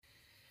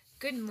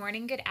Good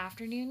morning, good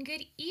afternoon,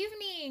 good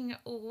evening.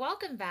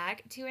 Welcome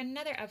back to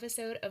another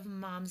episode of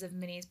Moms of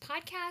Minis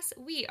podcast.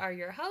 We are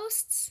your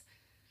hosts.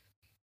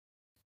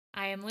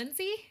 I am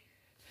Lindsay.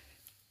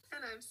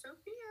 And I'm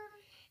Sophia.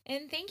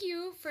 And thank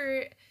you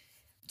for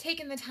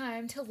taking the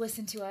time to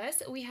listen to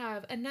us. We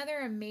have another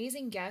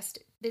amazing guest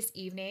this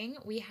evening.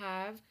 We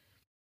have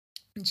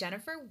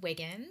Jennifer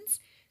Wiggins,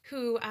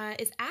 who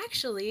is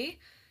actually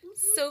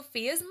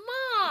Sophia's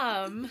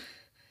mom.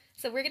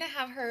 So we're going to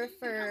have her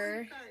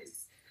for.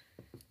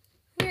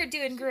 We're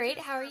doing great.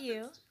 How are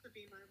you? To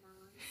be my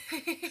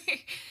mom.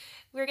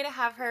 We're gonna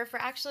have her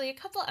for actually a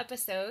couple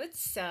episodes,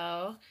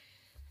 so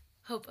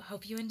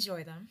hope you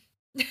enjoy them.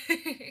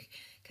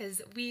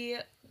 Because we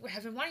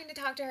have been wanting to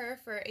talk to her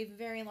for a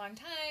very long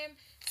time.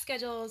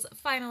 Schedules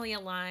finally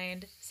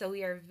aligned, so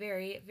we are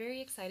very, very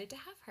excited to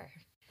have her.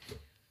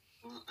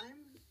 Well,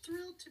 I'm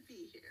thrilled to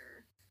be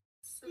here.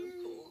 So Yay.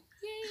 cool.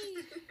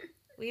 Yay!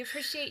 We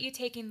appreciate you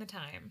taking the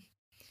time.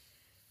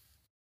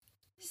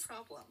 No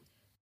problem.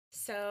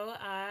 So,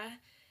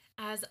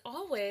 as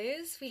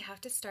always, we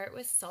have to start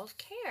with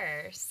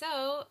self-care.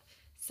 So,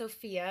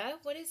 Sophia,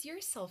 what is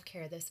your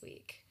self-care this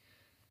week?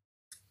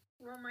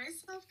 Well, my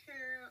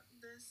self-care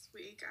this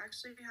week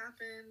actually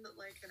happened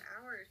like an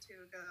hour or two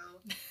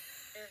ago.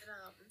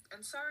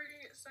 And sorry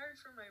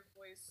for my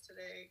voice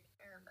today,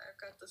 and I've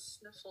got the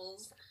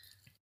sniffles.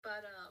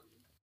 But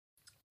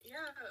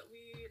yeah,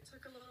 we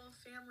took a little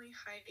family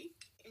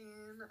hike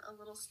in a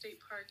little state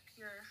park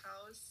near our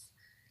house.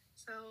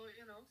 So,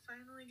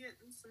 finally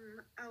getting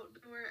some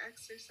outdoor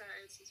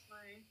exercise is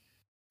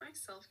my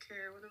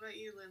self-care. What about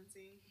you,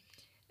 Lindsay?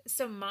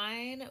 So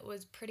mine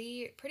was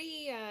pretty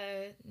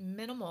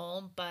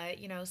minimal, but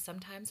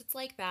sometimes it's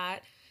like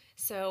that.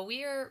 So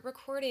we are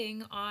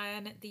recording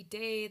on the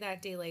day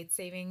that daylight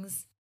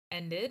savings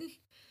ended,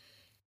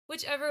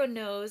 which everyone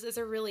knows is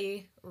a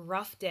really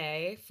rough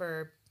day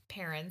for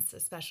parents,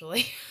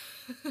 especially.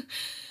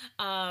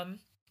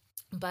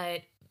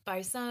 But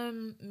by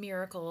some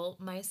miracle,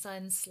 my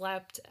son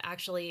slept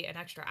actually an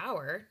extra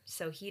hour,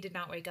 so he did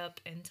not wake up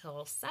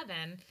until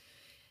 7.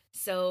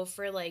 So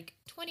for like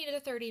 20 to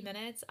 30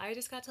 minutes, I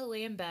just got to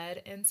lay in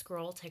bed and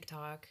scroll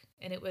TikTok,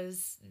 and it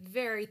was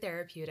very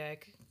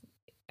therapeutic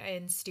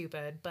and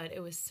stupid, but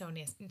it was so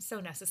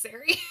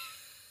necessary.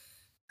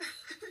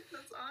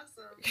 That's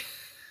awesome.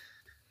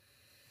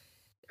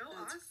 Oh,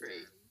 That's awesome.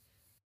 great.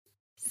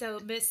 So,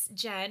 Miss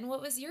Jen,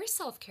 what was your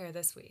self-care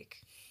this week?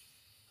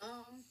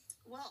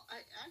 Well, I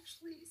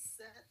actually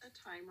set a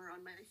timer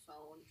on my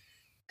phone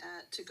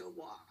to go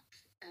walk.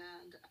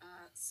 And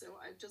so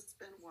I've just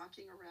been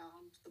walking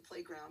around the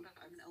playground.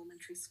 I'm an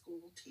elementary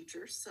school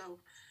teacher. So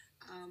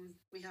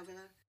we have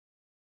a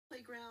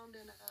playground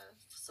and a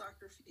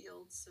soccer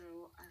field.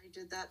 So I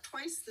did that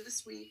twice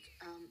this week.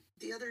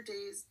 The other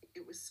days,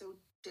 it was so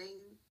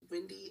dang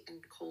windy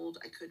and cold,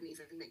 I couldn't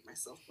even make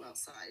myself go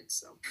outside.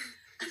 So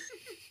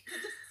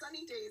the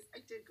sunny days, I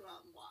did go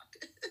out and walk.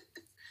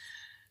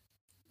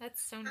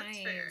 That's so That's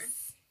nice. fair.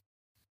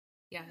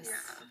 Yes.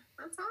 Yeah,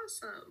 that's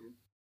awesome.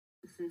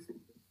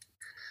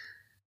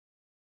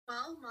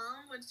 Well,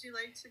 Mom, would you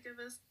like to give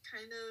us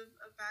kind of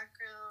a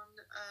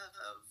background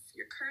of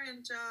your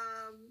current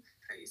job,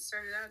 how you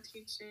started out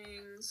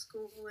teaching,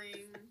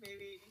 schooling,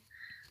 maybe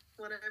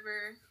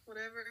whatever,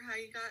 how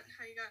you got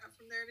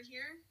from there to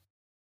here?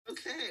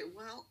 Okay,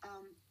 well,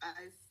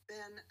 I've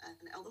been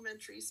an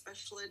elementary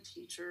special ed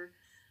teacher,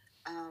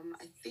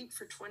 I think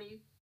for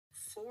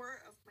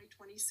 24 of my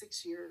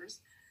 26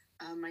 years.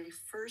 My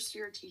first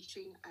year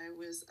teaching, I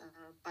was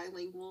a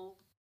bilingual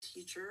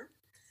teacher.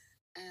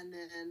 And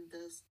then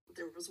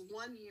there was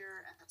 1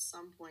 year at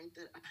some point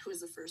that I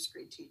was a first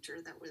grade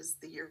teacher. That was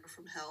the year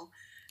from hell.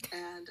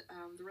 And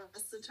the rest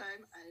of the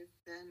time, I've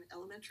been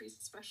elementary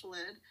special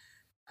ed,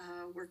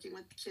 working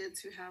with kids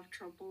who have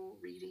trouble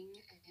reading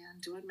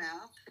and doing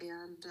math.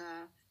 And,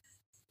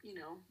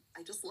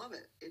 I just love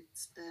it.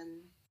 It's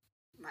been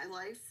my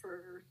life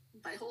for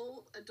my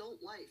whole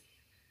adult life.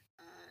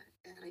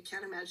 And I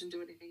can't imagine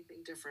doing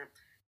anything different.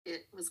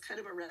 It was kind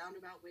of a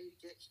roundabout way to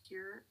get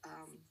here.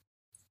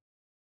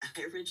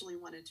 I originally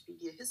wanted to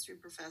be a history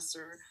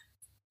professor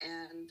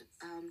and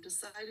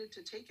decided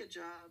to take a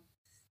job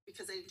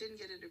because I didn't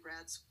get into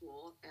grad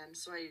school. And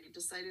so I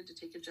decided to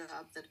take a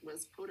job that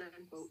was quote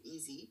unquote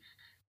easy.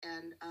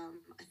 And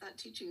I thought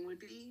teaching would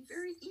be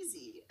very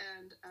easy.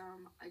 And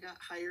I got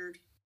hired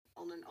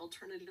on an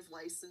alternative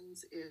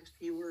license if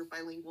you were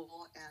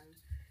bilingual and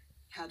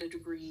had a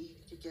degree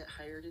to get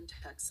hired in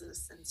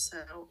Texas. And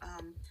so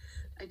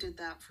I did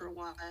that for a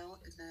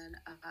while. And then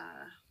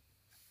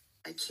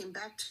I came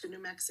back to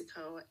New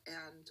Mexico,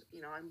 and,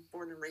 I'm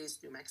born and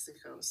raised New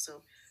Mexico,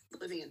 so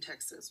living in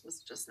Texas was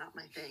just not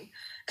my thing.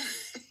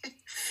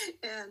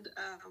 And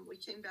we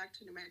came back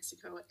to New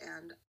Mexico,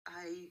 and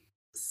I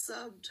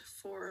subbed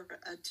for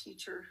a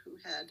teacher who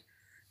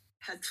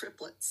had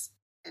triplets,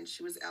 and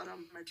she was out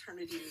on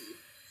maternity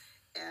leave.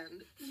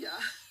 And yeah,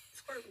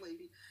 poor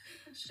lady.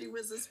 She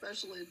was a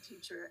special ed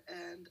teacher,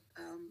 and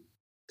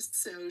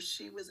so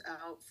she was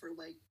out for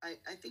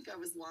I think I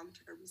was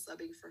long-term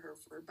subbing for her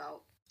for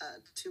about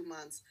 2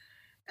 months.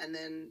 And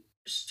then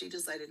she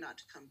decided not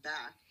to come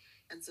back.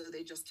 And so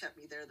they just kept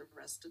me there the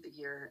rest of the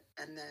year.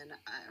 And then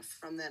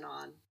from then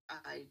on,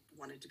 I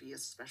wanted to be a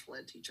special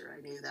ed teacher.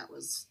 I knew that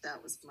was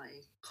my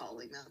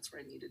calling. That's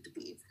where I needed to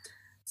be.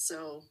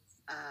 So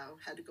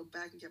had to go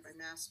back and get my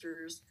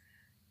master's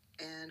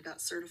and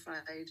got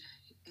certified.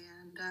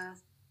 And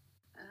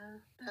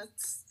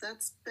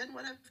that's been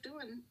what I've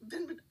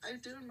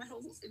doing my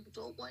whole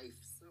adult life.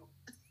 So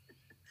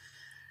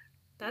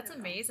that's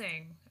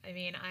amazing. I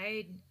mean,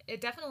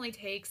 it definitely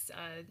takes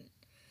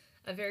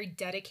a very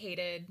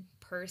dedicated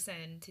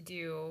person to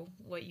do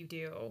what you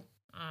do.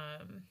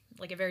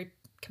 Like a very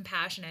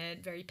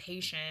compassionate, very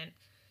patient,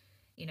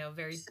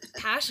 very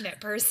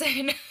passionate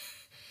person.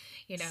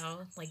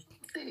 Like,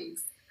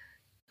 thanks.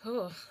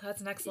 oh,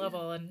 that's next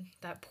level. And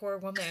that poor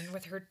woman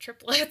with her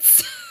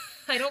triplets.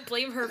 I don't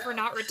blame her for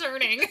not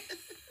returning.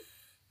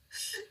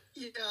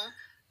 Yeah,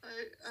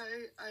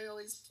 I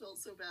always felt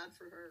so bad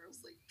for her. I was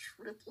like,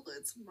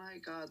 triplets, my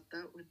God,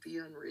 that would be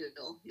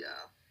unreal. Yeah.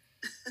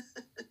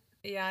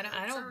 Yeah,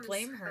 I don't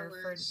blame her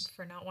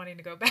for not wanting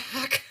to go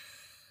back.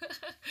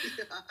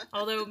 Yeah.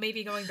 Although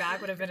maybe going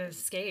back would have been an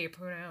escape.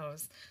 Who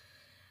knows?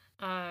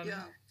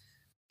 Yeah.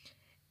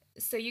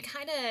 So you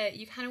kind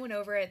of went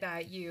over it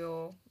that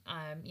you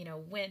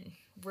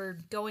were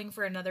going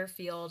for another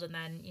field and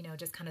then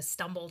just kind of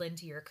stumbled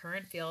into your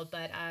current field.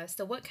 But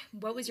so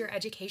what was your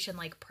education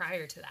like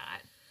prior to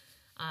that?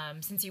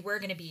 Since you were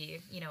going to be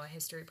a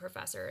history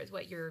professor, is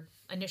what your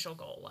initial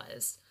goal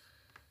was.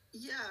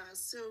 Yeah,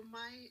 so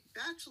my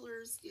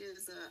bachelor's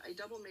is I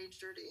double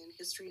majored in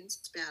history and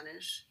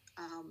Spanish,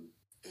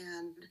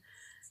 and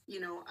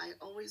I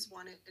always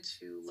wanted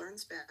to learn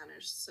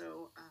Spanish,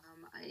 so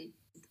I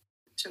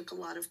took a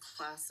lot of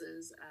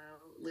classes,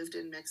 lived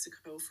in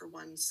Mexico for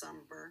one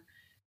summer,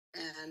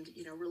 and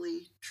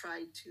really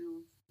tried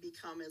to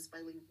become as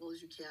bilingual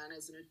as you can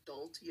as an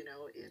adult.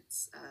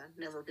 It's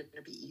never going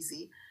to be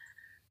easy,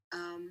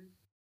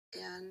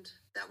 and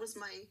that was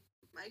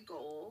my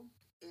goal.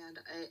 And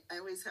I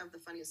always have the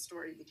funniest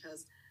story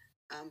because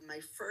my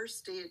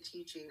first day of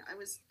teaching, I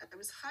was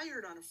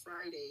hired on a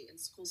Friday and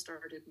school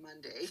started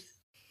Monday,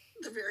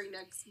 the very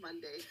next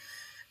Monday.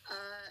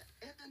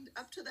 And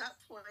up to that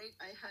point,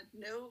 I had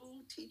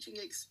no teaching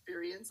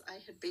experience. I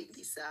had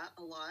babysat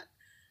a lot.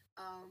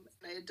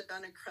 I had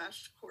done a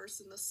crash course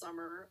in the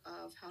summer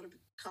of how to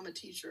become a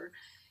teacher.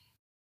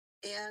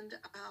 And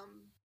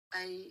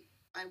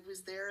I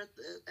was there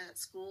at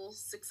school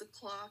 6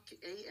 o'clock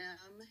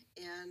a.m.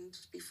 And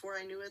before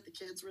I knew it, the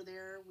kids were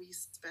there. We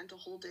spent a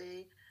whole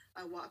day.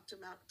 I walked them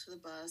out to the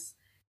bus.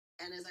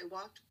 And as I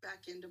walked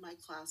back into my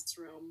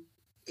classroom,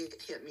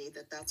 it hit me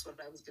that that's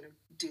what I was going to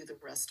do the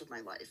rest of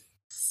my life.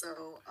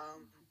 So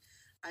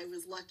I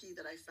was lucky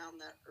that I found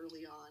that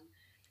early on.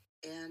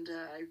 And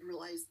I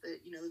realized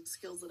that, the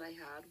skills that I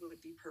had would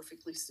be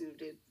perfectly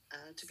suited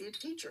to be a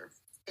teacher.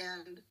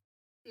 And,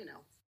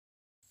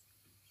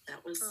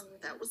 that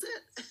was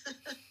it.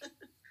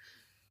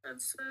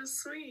 That's so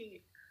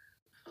sweet.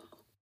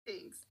 Oh,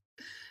 thanks.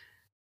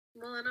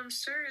 Well, and I'm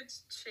sure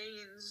it's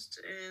changed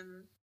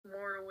in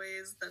more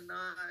ways than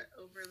not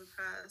over the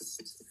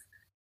past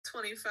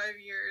 25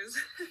 years.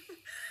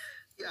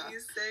 Yeah. You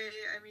say,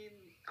 I mean,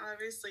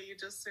 obviously you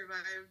just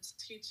survived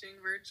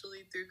teaching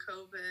virtually through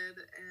COVID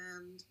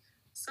and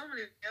so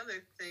many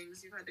other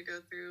things you've had to go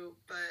through,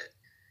 but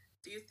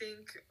do you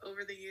think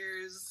over the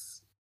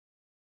years,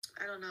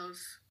 I don't know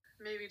if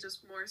maybe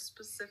just more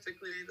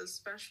specifically the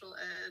special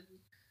ed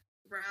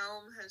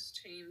realm has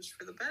changed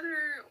for the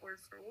better or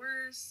for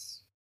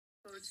worse?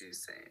 What would you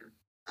say?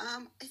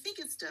 I think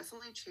it's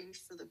definitely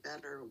changed for the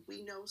better.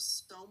 We know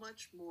so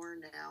much more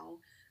now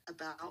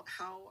about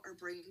how our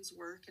brains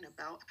work and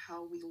about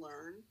how we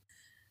learn.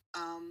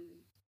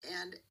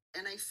 And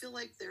I feel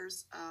like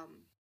there's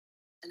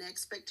an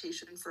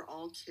expectation for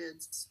all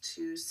kids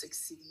to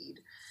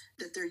succeed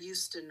that there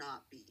used to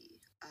not be.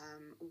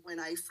 When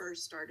I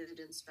first started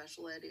in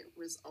special ed, it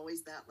was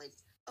always that like,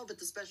 oh, but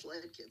the special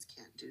ed kids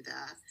can't do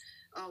that.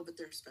 Oh, but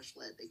they're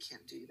special ed, they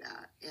can't do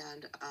that.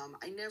 And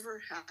I never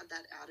had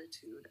that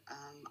attitude.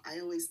 I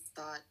always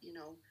thought,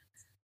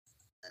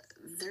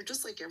 they're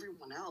just like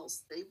everyone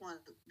else. They want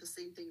the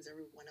same things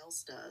everyone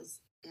else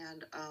does.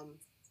 And,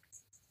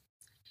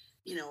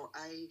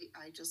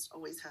 I just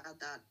always had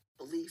that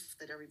belief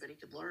that everybody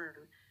could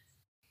learn.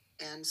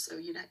 And so,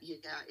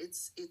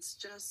 it's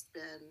just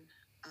been,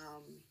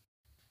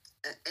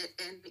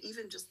 and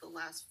even just the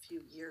last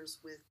few years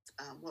with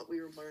what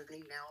we were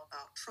learning now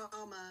about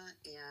trauma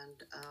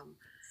and,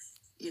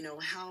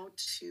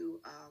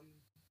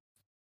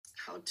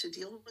 how to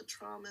deal with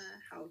trauma,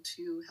 how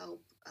to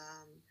help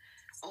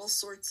all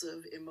sorts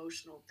of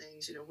emotional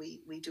things.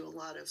 We do a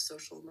lot of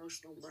social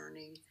emotional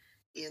learning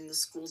in the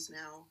schools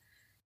now.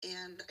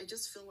 And I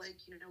just feel like,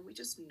 we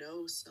just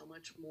know so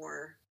much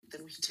more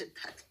than we did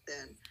back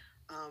then.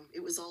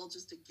 It was all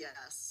just a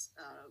guess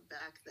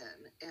back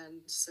then.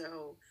 And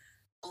so,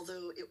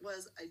 although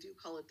I do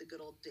call it the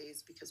good old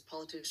days because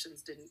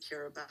politicians didn't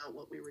care about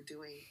what we were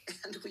doing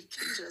and we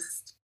could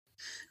just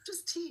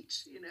just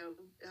teach,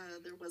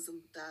 there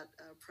wasn't that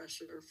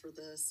pressure for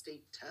the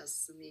state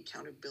tests and the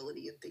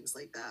accountability and things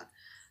like that.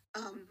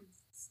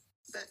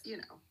 But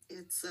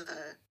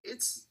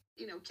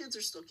kids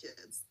are still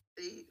kids.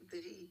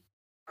 They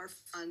are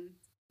fun.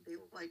 They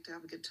like to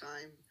have a good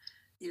time,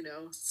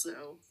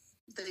 so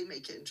they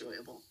make it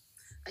enjoyable.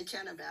 I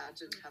can't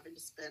imagine having to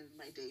spend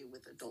my day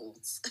with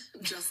adults,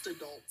 just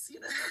adults,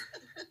 It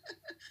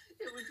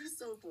would be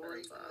so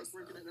boring, awesome. Like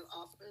working in an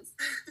office.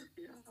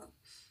 Yeah.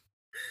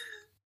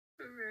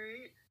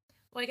 Right.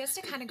 Well, I guess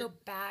to kind of go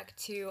back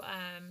to,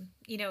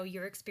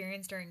 your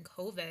experience during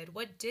COVID,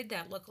 what did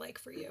that look like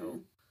for you? Mm-hmm.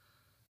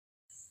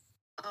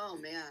 Oh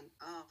man.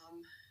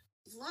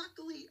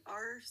 Luckily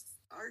our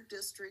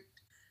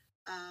district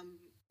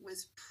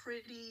was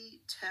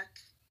pretty tech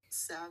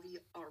savvy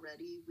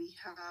already. We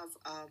have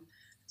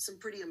some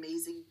pretty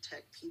amazing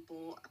tech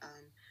people.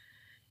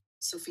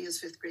 Sophia's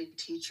 5th grade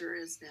teacher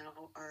is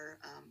now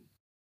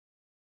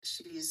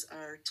she's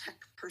our tech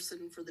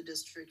person for the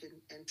district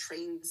and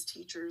trains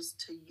teachers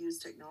to use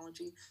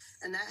technology.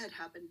 And that had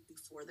happened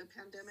before the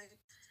pandemic.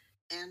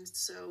 And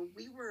so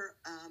we were,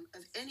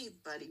 of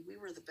anybody, we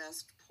were the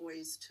best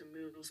poised to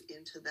move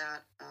into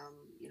that,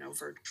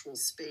 virtual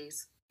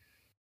space.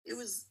 It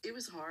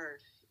was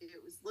hard.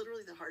 It was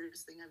literally the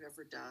hardest thing I've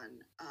ever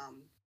done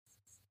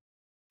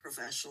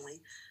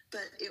professionally,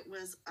 but it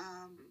was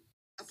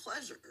a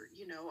pleasure.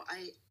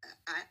 I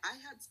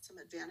had some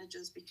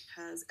advantages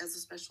because as a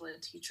special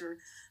ed teacher,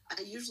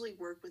 I usually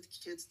work with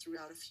kids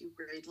throughout a few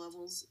grade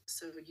levels,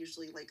 so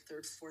usually like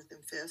 3rd, 4th,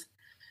 and 5th.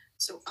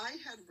 So I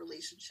had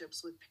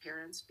relationships with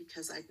parents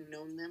because I'd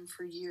known them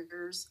for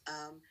years.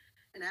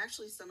 And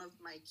actually some of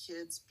my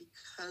kids,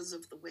 because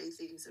of the way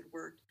things had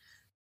worked,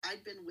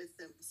 I'd been with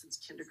them since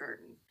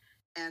kindergarten.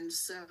 And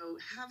so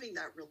having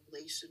that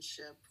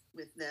relationship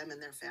with them and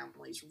their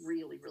families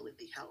really, really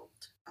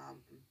helped.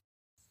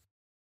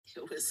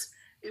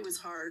 It was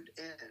hard,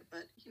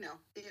 but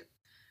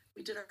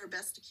we did our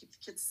best to keep the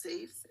kids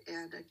safe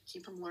and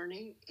keep them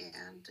learning.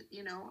 And,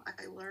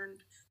 I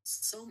learned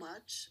so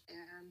much.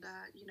 And,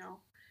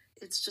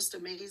 it's just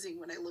amazing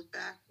when I look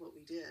back what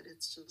we did.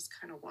 It's just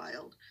kind of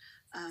wild.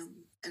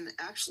 And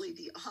actually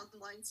the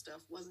online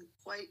stuff wasn't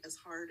quite as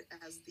hard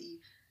as the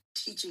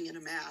teaching in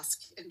a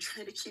mask and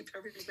trying to keep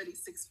everybody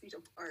 6 feet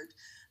apart.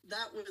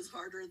 That was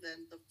harder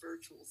than the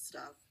virtual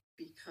stuff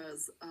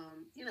because,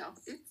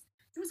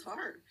 it was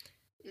hard.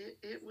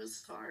 It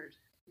was hard.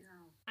 Yeah.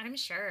 I'm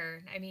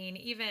sure. I mean,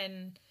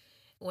 even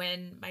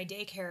when my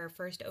daycare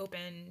first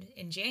opened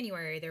in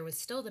January, there was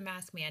still the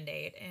mask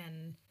mandate.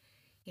 And,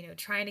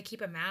 trying to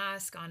keep a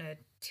mask on a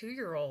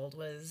 2-year-old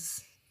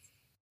was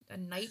a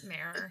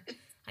nightmare.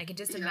 I can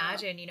just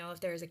imagine, if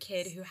there's a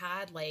kid who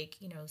had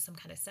some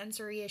kind of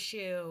sensory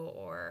issue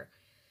or,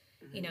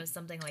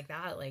 something like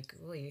that,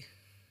 really.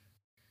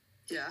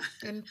 Yeah.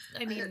 And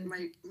I mean,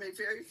 my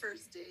very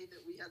first day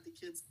that we had the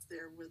kids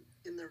there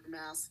in their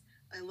mask,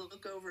 I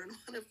look over and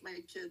one of my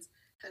kids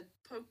had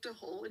poked a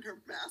hole in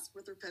her mask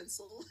with her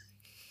pencil.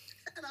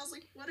 And I was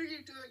like, "What are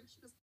you doing?" She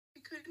goes, "I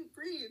couldn't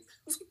breathe."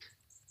 I was like,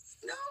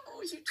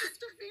 "No, you just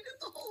defeated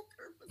the whole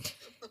purpose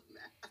of the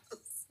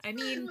mask." I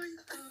mean,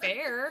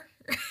 fair.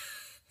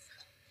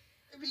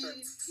 I mean,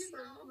 That's so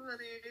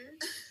funny.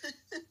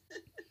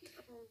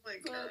 Oh my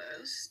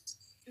gosh.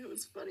 It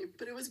was funny,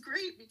 but it was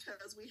great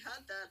because we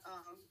had that,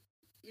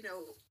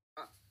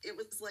 it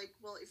was like,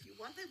 well, if you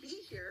want to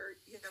be here,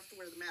 you have to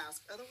wear the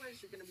mask.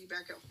 Otherwise, you're going to be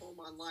back at home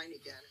online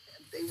again.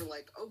 And they were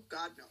like, "Oh,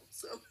 God, no."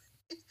 So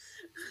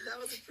that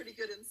was a pretty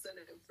good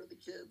incentive for the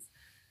kids.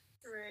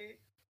 Right.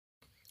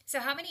 So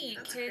how many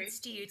kids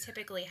do you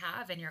typically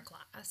have in your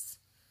class?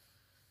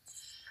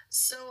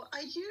 So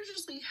I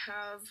usually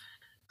have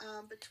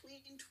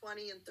between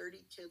 20 and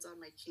 30 kids on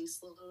my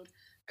caseload.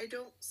 I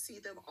don't see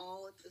them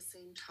all at the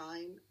same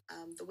time.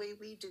 The way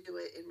we do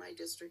it in my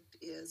district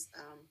is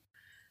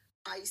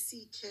I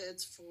see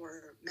kids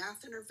for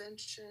math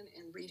intervention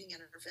and reading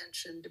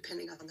intervention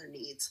depending on their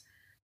needs.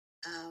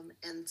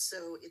 And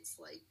so it's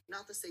like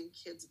not the same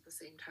kids at the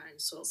same time.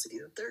 So I'll see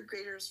the 3rd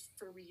graders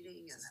for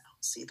reading, and then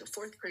I'll see the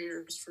 4th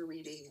graders for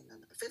reading, and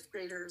then the 5th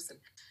graders,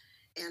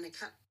 and it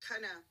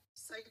kind of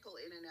cycle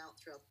in and out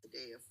throughout the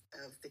day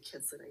of the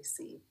kids that I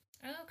see.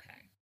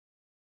 Okay.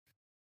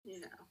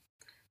 Yeah.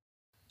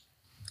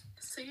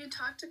 So you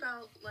talked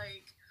about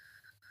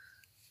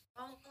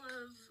all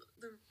of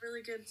the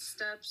really good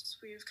steps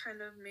we've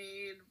kind of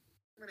made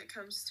when it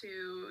comes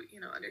to,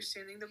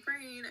 understanding the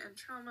brain and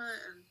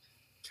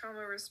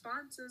trauma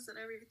responses and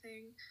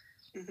everything.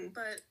 Mm-hmm.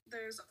 But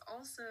there's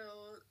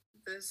also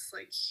this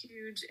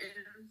huge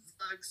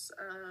influx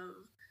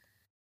of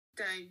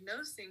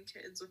diagnosing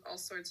kids with all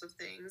sorts of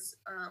things.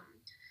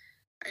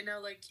 I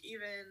know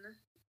even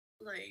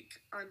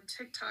on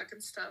TikTok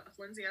and stuff,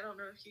 Lindsey, I don't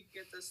know if you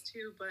get this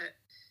too, but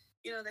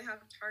they have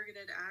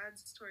targeted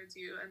ads towards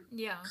you, and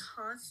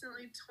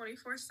constantly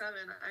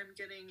 24/7 I'm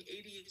getting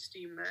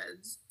ADHD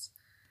meds.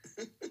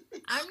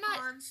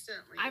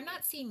 I'm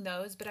not seeing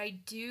those, but I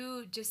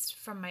do, just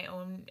from my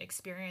own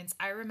experience,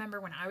 I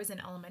remember when I was in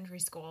elementary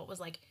school, it was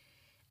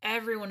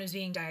everyone was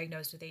being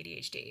diagnosed with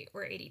ADHD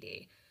or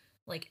ADD.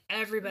 Like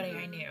everybody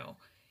I Mm-hmm. knew.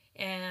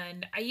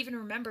 And I even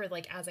remember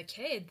like as a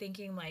kid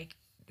thinking like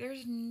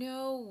there's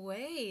no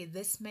way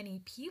this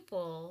many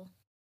people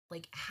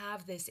like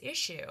have this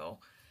issue.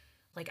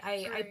 Like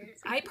Right.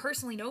 I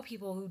personally know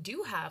people who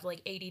do have like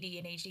ADD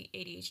and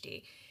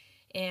ADHD.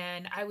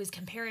 And I was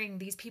comparing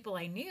these people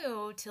I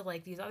knew to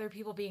like these other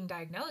people being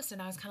diagnosed,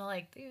 and I was kind of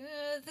like,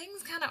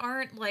 things kind of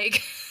aren't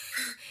like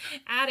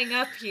adding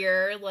up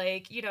here.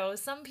 Like,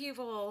 some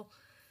people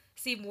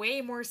seem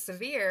way more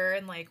severe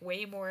and like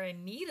way more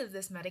in need of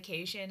this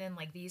medication and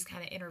like these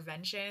kind of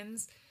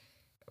interventions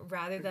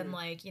rather than Mhm.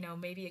 like,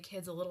 maybe a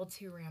kid's a little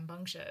too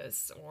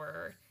rambunctious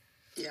or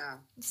Yeah.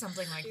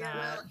 something like Yeah.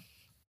 that. Well,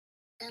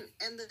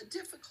 and the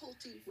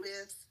difficulty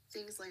with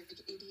things like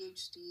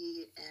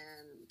ADHD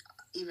and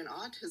even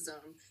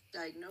autism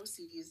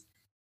diagnoses,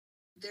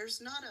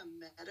 there's not a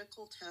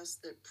medical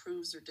test that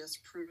proves or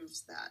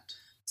disproves that.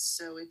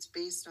 So it's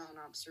based on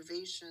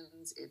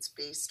observations, it's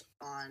based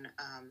on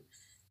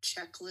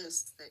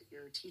checklists that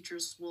your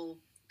teachers will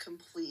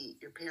complete,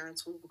 your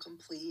parents will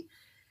complete,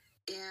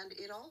 and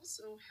it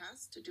also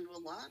has to do a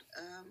lot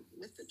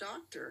with the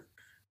doctor.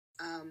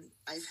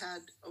 I've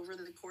had, over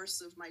the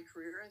course of my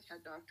career, I've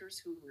had doctors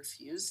who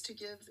refuse to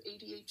give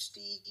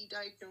ADHD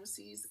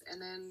diagnoses, and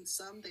then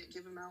some that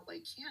give them out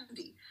like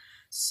candy.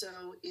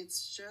 So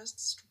it's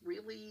just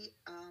really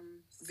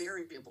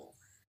variable.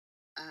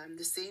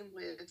 The same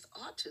with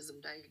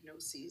autism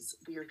diagnoses.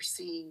 We are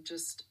seeing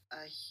just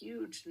a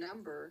huge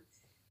number.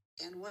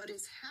 And what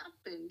has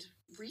happened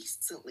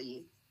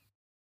recently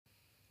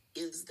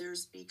is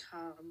there's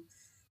become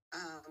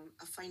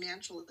a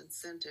financial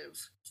incentive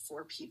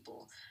for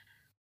people.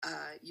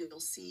 You'll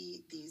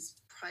see these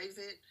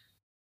private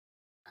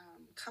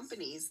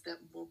companies that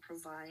will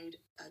provide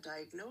a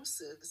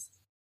diagnosis,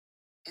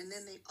 and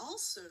then they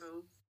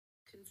also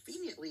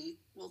conveniently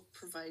will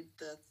provide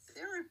the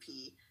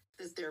therapy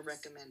that they're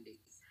recommending.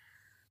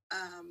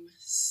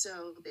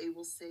 So they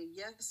will say,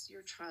 yes,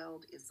 your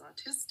child is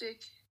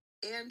autistic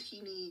and he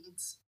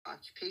needs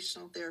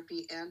occupational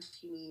therapy and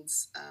he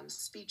needs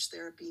speech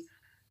therapy.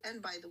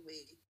 And by the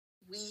way,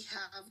 we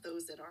have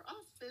those at our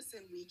office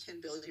and we can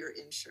bill your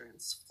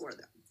insurance for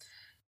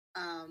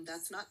them.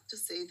 That's not to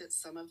say that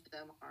some of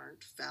them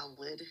aren't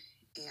valid,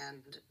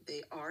 and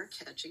they are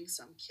catching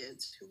some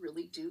kids who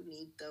really do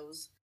need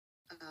those,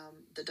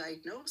 the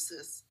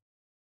diagnosis.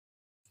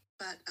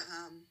 But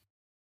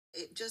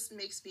it just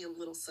makes me a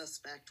little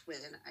suspect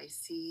when I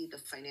see the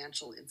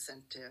financial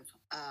incentive.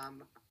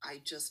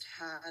 I just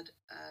had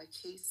a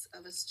case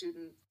of a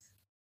student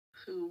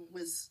who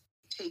was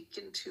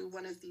taken to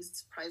one of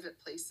these private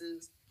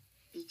places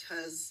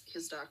because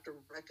his doctor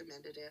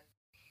recommended it.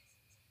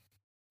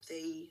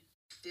 They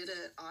did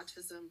an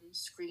autism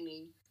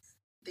screening.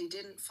 They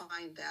didn't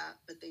find that,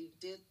 but they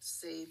did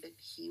say that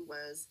he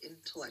was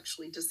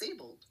intellectually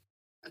disabled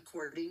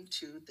according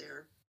to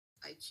their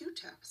IQ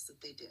tests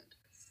that they did.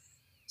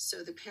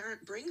 So the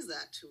parent brings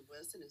that to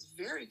us and is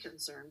very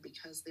concerned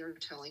because they're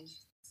telling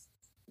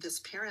this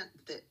parent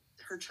that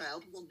her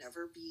child will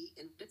never be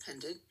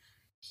independent.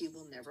 He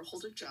will never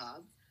hold a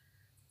job.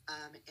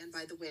 And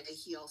by the way,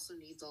 he also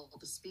needs all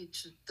the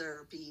speech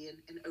therapy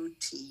and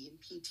OT and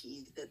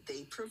PT that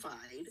they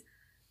provide.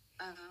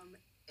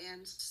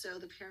 And so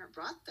the parent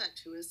brought that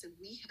to us, and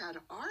we had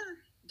our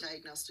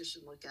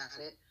diagnostician look at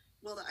it.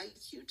 Well, the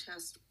IQ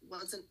test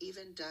wasn't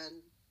even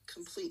done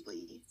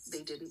completely.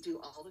 They didn't do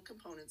all the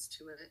components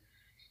to it.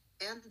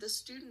 And the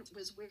student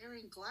was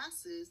wearing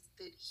glasses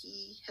that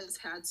he has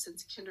had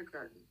since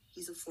kindergarten.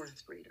 He's a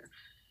fourth grader.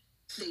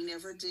 They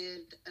never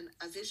did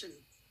a vision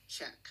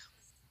check.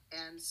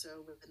 And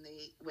so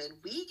when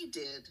we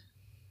did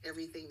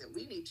everything that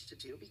we needed to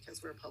do,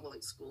 because we're a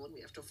public school and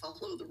we have to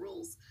follow the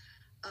rules,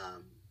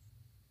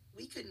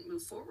 we couldn't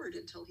move forward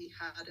until he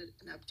had an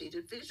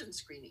updated vision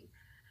screening.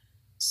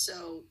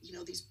 So,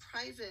 these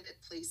private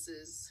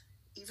places,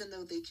 even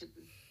though they can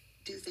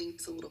do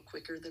things a little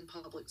quicker than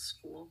public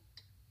school,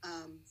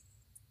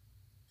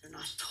 they're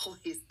not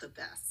always the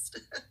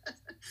best.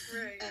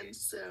 Right. And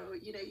so,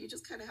 you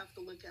just kind of have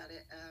to look at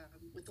it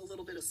with a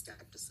little bit of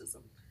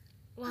skepticism.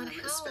 Well,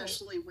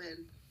 especially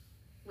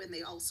when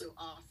they also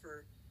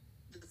offer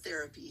the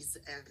therapies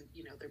and,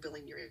 they're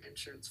billing your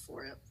insurance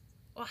for it.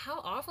 Well,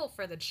 how awful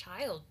for the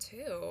child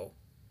too,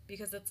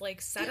 because it's like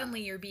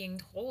suddenly you're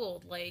being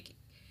told like,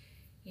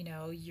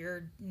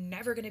 you're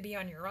never going to be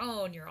on your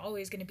own. You're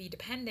always going to be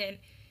dependent,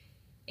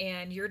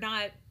 and you're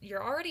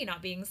already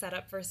not being set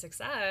up for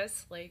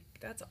success. Like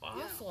that's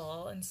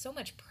awful and so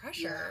much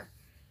pressure.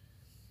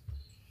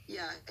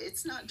 Yeah,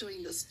 it's not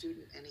doing the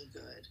student any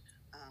good,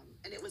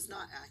 and it was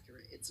not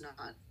accurate. It's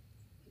not,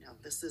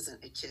 this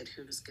isn't a kid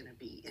who's going to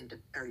be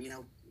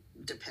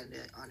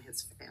dependent on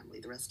his family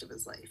the rest of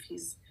his life.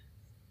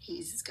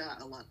 He's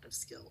got a lot of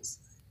skills.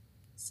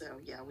 So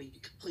yeah, we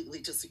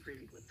completely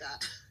disagreed with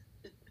that.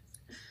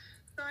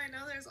 So I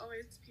know there's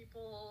always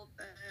people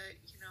that,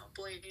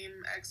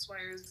 blame X, Y,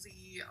 or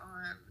Z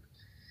on,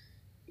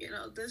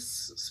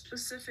 this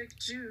specific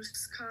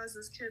juice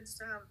causes kids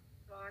to have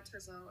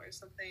autism or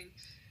something.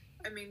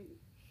 I mean,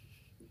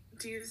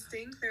 do you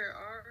think there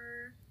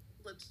are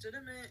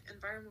legitimate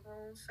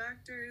environmental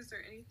factors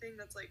or anything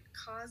that's like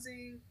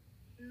causing,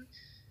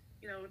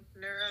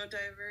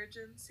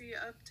 neurodivergency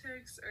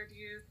upticks, or do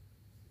you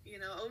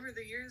over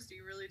the years, do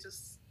you really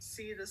just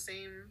see the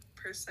same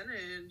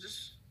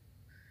percentage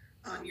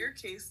on your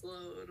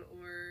caseload?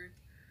 Or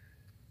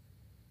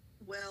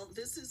well,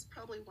 this is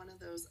probably one of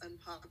those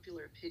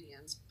unpopular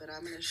opinions, but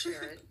I'm going to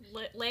share it.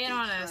 Lay it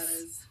on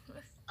us.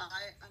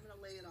 I'm going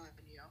to lay it on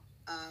you.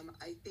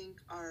 I think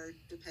our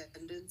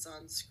dependence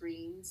on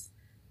screens,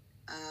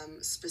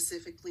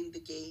 specifically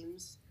the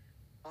games,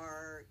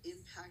 are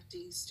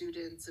impacting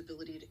students'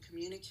 ability to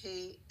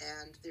communicate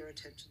and their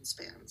attention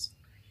spans.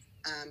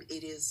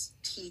 It is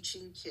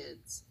teaching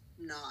kids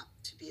not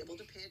to be able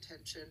to pay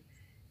attention,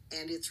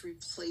 and it's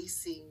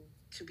replacing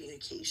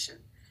communication.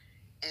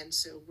 And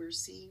so we're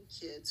seeing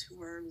kids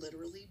who are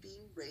literally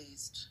being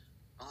raised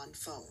on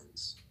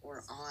phones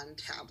or on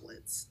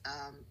tablets,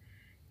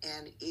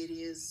 and it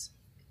is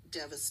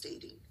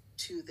devastating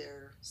to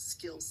their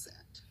skill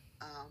set.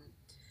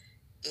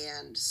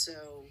 And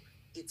so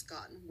it's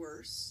gotten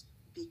worse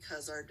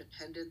because our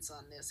dependence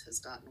on this has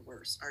gotten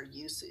worse. Our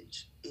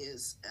usage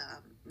is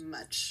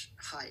much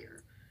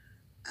higher.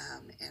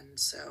 And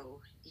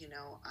so,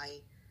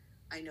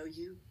 I know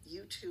you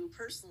two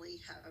personally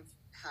have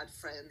had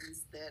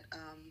friends that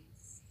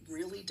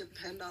really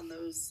depend on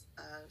those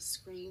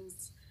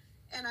screens.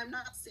 And I'm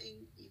not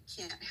saying you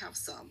can't have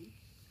some.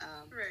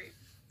 right.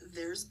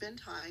 There's been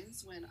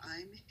times when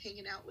I'm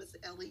hanging out with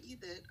Ellie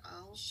that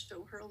I'll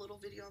show her a little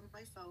video on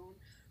my phone.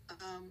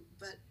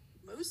 But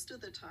most of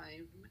the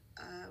time,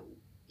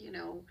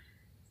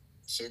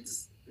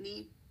 kids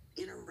need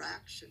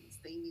interactions.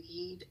 They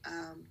need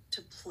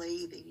to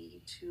play. They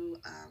need to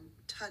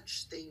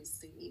touch things.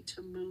 They need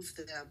to move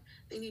them.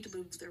 They need to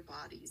move their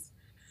bodies.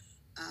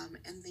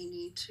 And they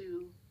need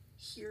to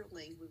hear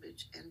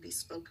language and be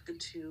spoken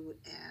to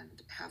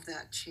and have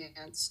that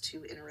chance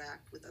to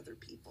interact with other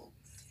people.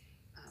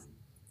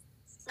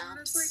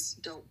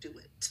 Apps don't do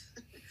it.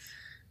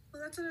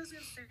 Well, that's what I was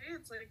going to say.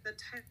 It's like the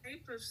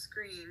type of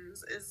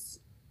screens is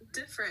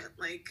different.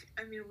 Like,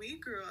 I mean, we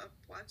grew up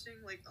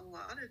watching like a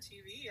lot of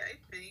TV, I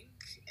think,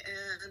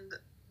 and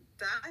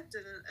that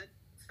didn't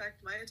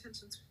affect my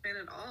attention span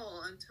at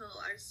all until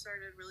I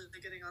started really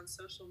getting on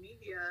social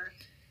media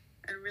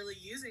and really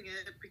using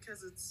it,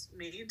 because it's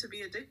made to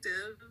be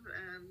addictive,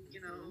 and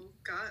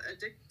got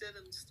addicted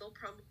and still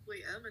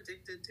probably am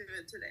addicted to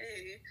it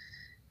today.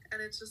 And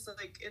it's just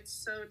like, it's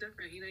so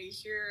different. You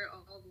hear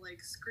all the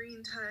like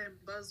screen time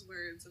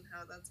buzzwords and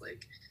how that's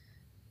like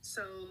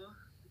so,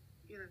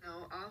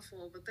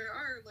 awful. But there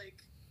are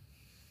like,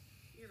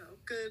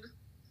 good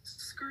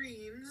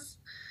screens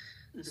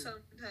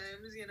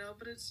sometimes,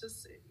 but it's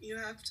just, you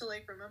have to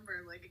like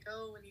remember, like,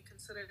 when you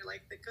consider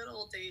like the good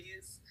old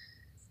days,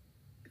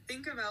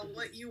 think about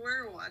what you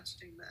were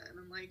watching then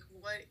and like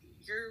what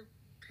your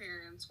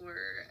parents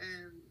were.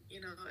 And,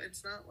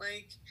 it's not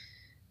like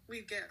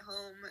we'd get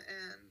home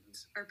and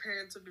our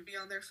parents would be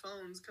on their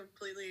phones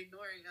completely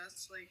ignoring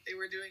us, like they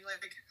were doing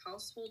like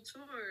household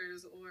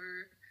chores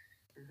or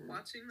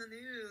watching the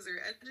news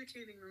or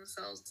educating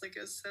themselves. Like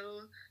it's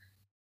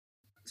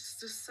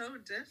just so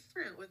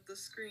different with the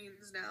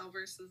screens now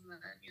versus then,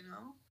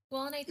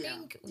 Well, and I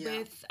think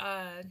with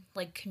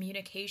like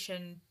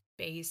communication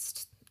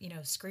based,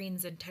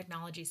 screens and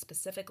technology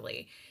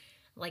specifically,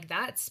 like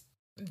that's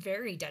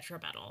very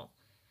detrimental.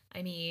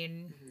 I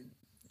mean,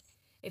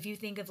 if you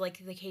think of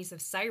like the case of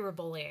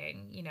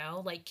cyberbullying,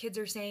 like kids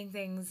are saying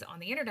things on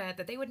the internet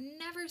that they would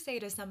never say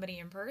to somebody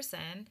in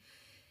person.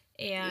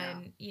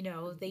 And,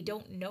 they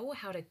don't know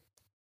how to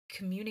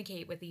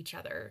communicate with each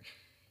other.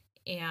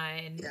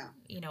 And,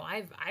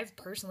 I've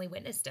personally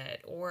witnessed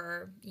it.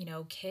 Or,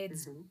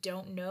 kids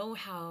don't know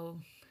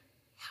how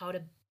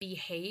to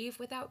behave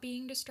without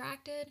being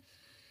distracted.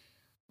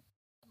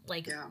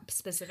 Like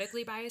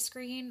specifically by a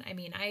screen. I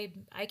mean,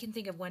 I can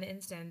think of one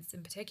instance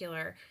in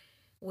particular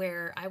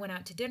where I went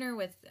out to dinner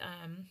with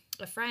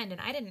a friend,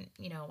 and I didn't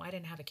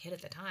have a kid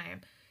at the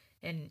time.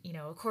 And,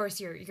 of course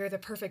you're the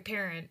perfect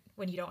parent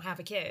when you don't have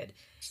a kid.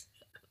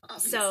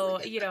 Obviously. So,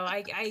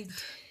 I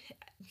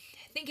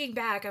thinking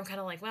back, I'm kind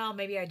of like, well,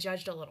 maybe I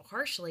judged a little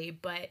harshly,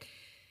 but,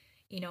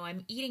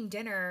 I'm eating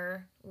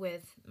dinner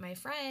with my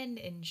friend,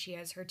 and she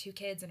has her 2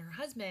 kids and her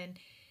husband,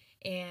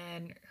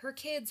 and her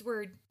kids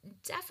were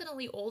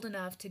definitely old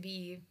enough to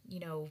be,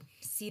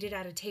 seated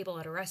at a table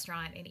at a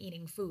restaurant and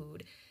eating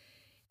food.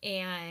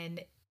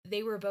 And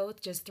they were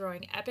both just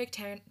throwing epic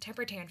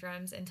temper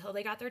tantrums until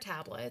they got their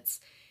tablets.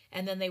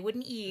 And then they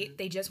wouldn't eat.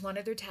 They just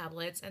wanted their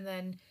tablets. And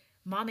then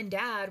mom and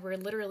dad were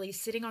literally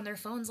sitting on their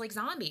phones like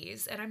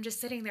zombies. And I'm just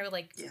sitting there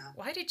like,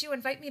 why did you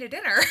invite me to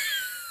dinner?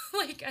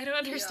 Like, I don't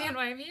understand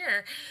why I'm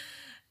here.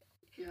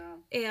 Yeah.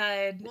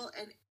 And well,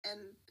 and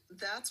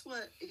that's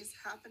what is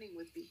happening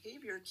with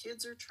behavior.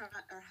 Kids are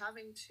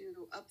having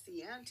to up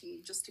the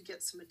ante just to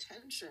get some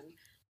attention,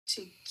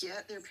 to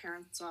get their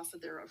parents off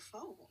of their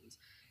phones.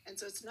 And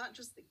so it's not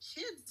just the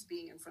kids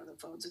being in front of the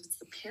phones, it's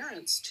the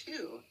parents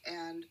too.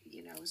 And,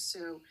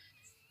 so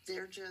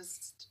they're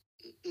just,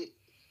 it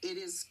it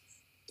is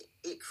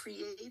it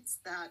creates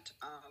that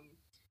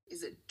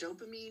is it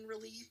dopamine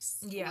release,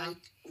 Yeah.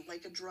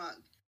 like a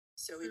drug.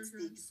 So it's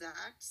the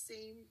exact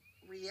same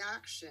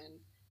reaction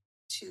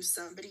to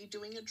somebody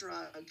doing a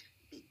drug,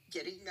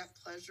 getting that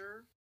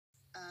pleasure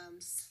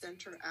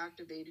center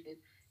activated,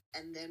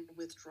 and then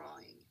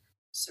withdrawing.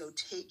 So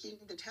taking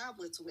the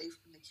tablets away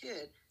from the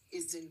kid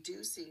is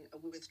inducing a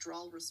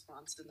withdrawal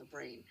response in the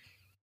brain.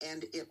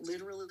 And it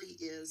literally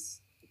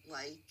is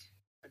like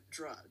a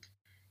drug.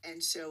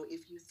 And so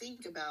if you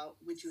think about,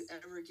 would you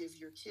ever give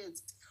your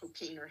kids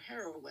cocaine or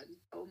heroin?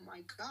 Oh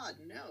my God,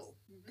 no,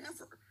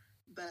 never.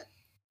 But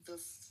the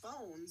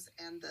phones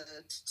and the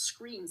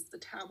screens, the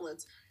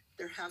tablets,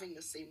 they're having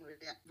the same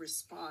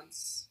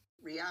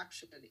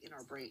reaction in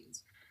our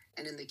brains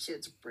and in the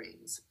kids'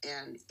 brains.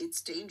 And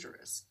it's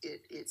dangerous.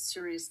 It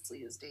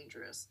seriously is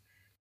dangerous.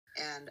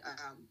 And,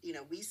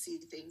 we see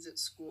things at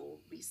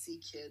school. We see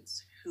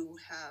kids who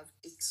have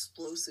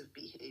explosive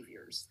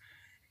behaviors,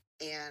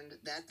 and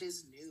that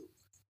is new.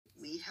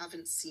 We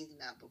haven't seen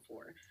that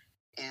before.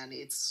 And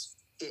it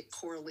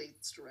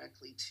correlates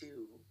directly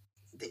to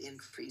the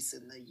increase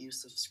in the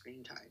use of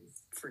screen time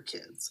for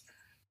kids.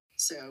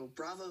 So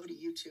bravo to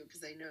you too,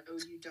 because I know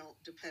you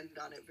don't depend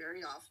on it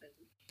very often.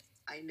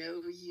 I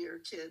know your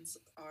kids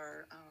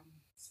are,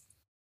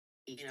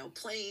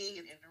 playing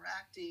and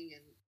interacting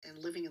and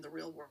living in the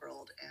real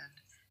world.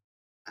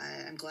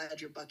 And I'm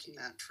glad you're bucking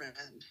that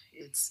trend.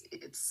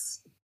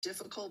 It's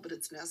difficult, but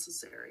it's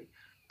necessary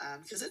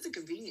because it's a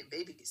convenient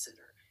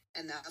babysitter.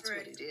 And that's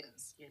what it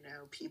is.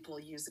 People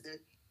use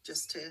it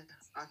just to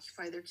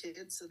occupy their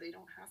kids so they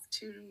don't have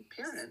to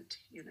parent,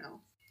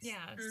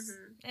 Yeah.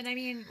 And I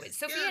mean,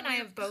 Sophia and I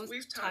have both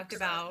talked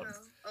about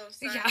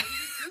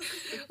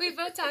we've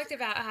both talked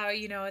about how,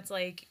 it's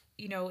like,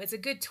 it's a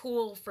good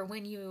tool for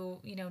when you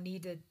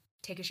need to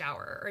take a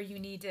shower or you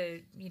need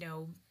to,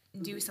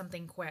 do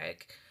something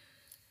quick.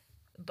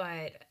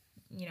 But,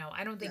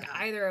 I don't think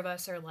either of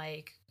us are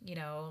like,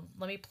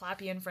 let me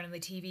plop you in front of the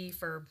TV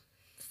for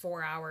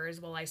 4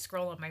 hours while I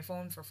scroll on my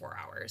phone for 4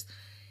 hours.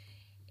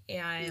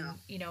 And,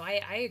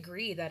 I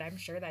agree that I'm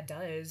sure that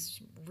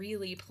does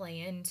really play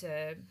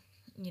into,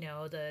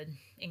 the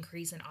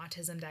increase in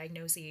autism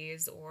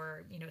diagnoses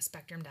or,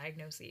 spectrum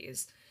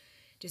diagnoses,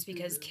 just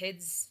because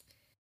kids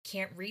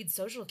can't read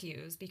social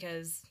cues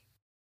because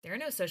there are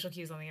no social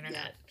cues on the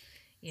internet.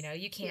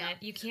 You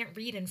can't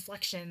read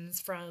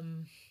inflections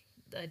from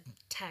a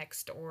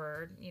text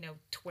or,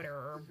 Twitter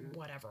or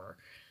whatever.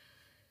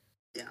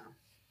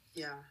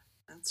 Yeah,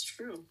 that's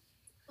true.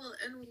 Well,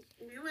 and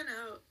we went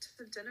out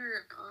to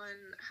dinner on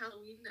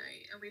Halloween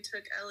night, and we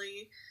took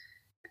Ellie,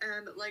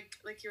 and like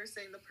you were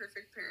saying, the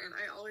perfect parent.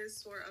 I always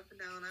swore up and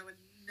down I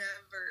would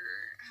never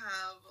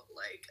have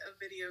like a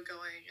video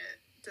going at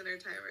dinner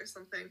time or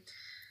something.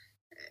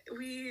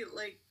 We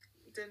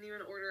didn't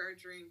even order our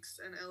drinks,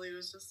 and Ellie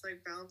was just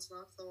like bouncing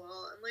off the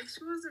wall, and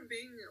she wasn't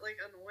being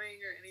like annoying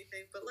or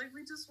anything, but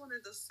we just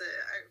wanted to sit.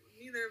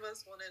 Neither of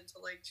us wanted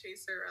to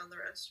chase her around the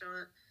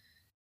restaurant.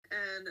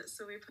 And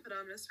so we put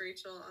on Miss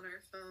Rachel on our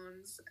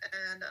phones,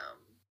 and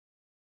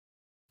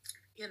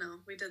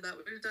we did that.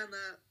 We've done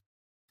that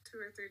 2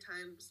 or 3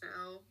 times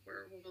now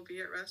where we'll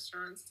be at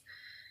restaurants.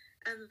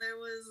 And there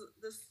was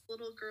this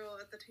little girl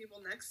at the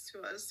table next to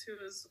us who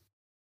was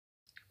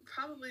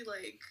probably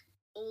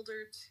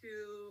older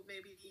 2,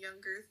 maybe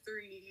younger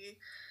 3,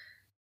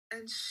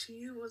 and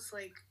she was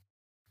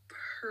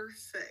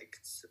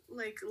perfect.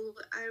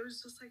 I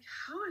was just like,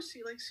 how is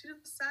she? She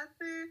just sat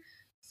there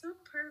so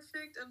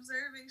perfect,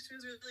 observing. She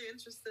was really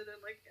interested in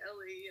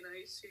Ellie.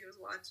 She was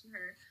watching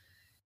her,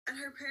 and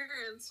her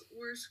parents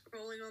were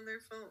scrolling on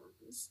their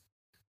phones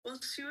while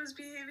she was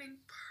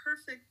behaving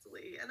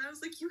perfectly. And I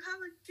was like, you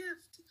have a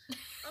gift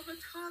of a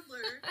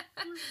toddler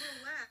who's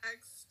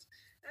relaxed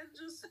and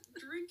just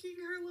drinking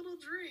her little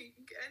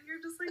drink, and you're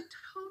just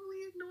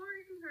totally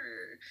ignoring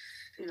her.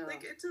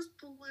 It just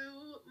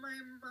blew my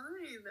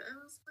mind. I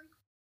was like,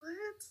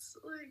 what?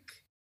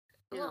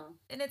 Well,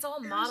 and it's all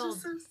modeled.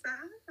 It's just so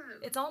sad.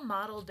 It's all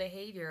modeled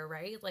behavior,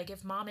 right?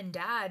 If mom and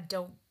dad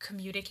don't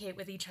communicate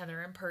with each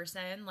other in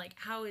person,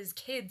 how is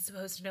kids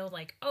supposed to know,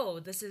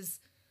 oh, this is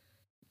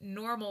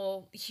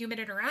normal human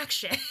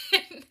interaction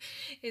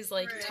is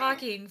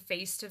talking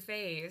face to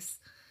face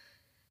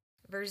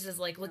versus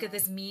look at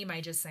this meme I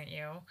just sent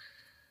you.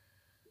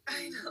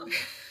 I know.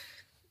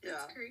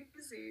 It's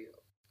crazy.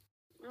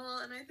 Well,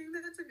 and I think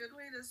that's a good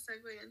way to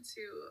segue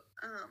into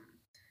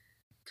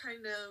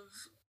kind of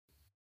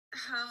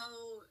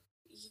how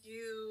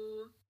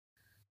you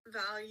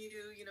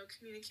value,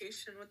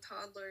 communication with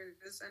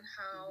toddlers, and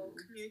how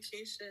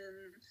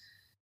communication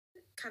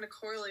kind of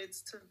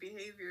correlates to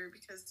behavior,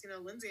 because,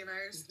 Lindsey and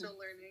I are still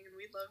learning, and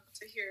we'd love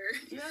to hear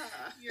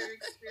your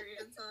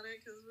experience on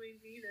it, because we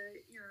need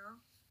it,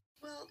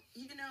 Well,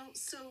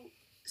 so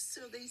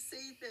they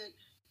say that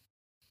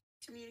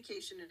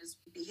communication is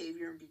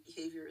behavior and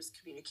behavior is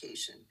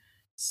communication.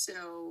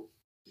 So,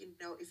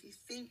 if you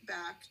think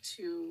back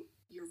to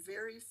your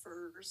very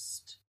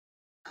first,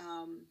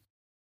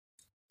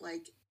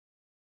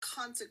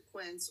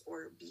 consequence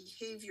or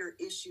behavior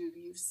issue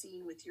you've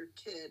seen with your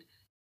kid,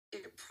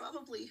 it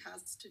probably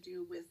has to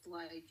do with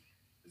like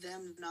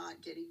them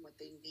not getting what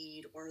they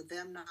need or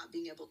them not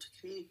being able to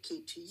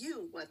communicate to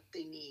you what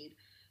they need.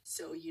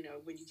 So,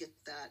 when you get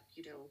that,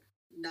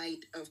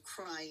 night of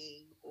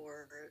crying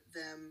or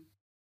them,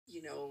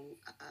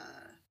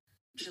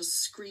 just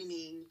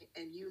screaming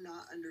and you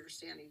not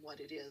understanding what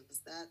it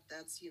is,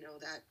 that's,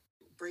 that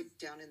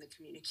breakdown in the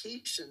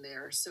communication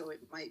there. So it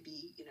might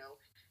be,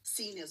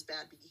 seen as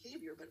bad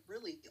behavior, but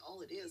really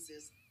all it is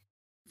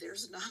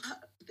there's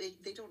not,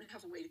 they don't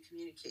have a way to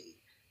communicate,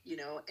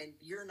 and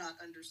you're not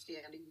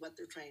understanding what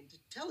they're trying to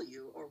tell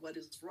you or what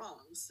is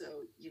wrong.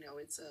 So,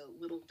 it's a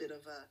little bit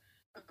of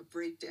a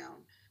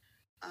breakdown.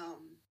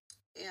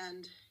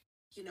 And,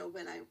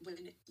 when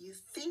you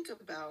think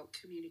about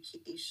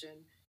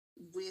communication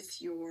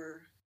with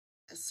your,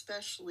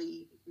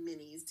 especially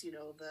minis,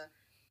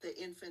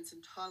 the infants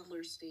and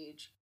toddler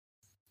stage,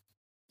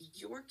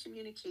 your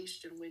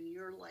communication when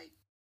you're like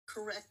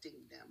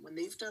correcting them, when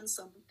they've done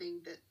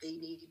something that they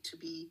need to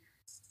be,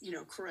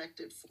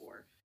 corrected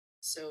for.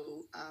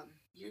 So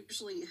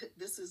usually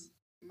this is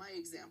my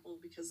example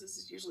because this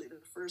is usually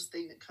the first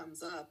thing that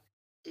comes up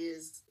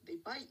is they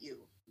bite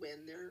you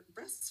when they're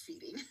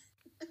breastfeeding.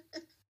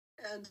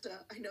 And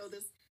I know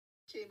this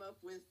came up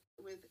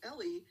with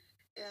Ellie,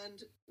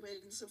 and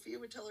when Sophia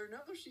would tell her no,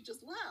 she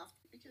just laughed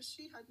because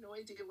she had no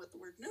idea what the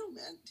word no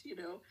meant,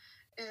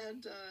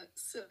 and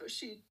so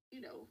she,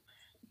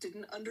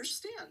 didn't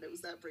understand. It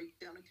was that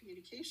breakdown in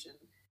communication.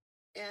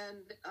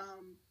 And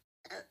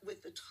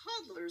with the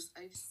toddlers,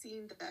 I've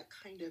seen that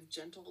kind of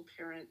gentle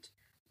parent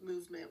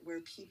movement where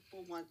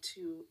people want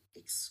to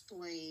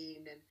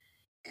explain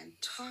and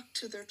talk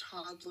to their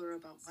toddler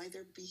about why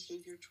their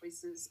behavior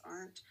choices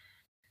aren't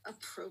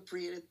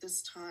appropriate at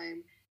this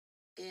time.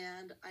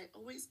 And I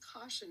always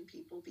caution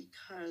people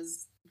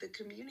because the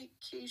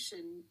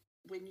communication,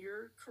 when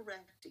you're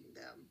correcting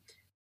them,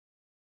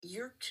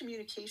 your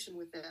communication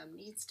with them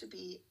needs to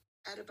be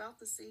at about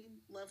the same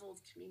level of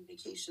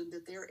communication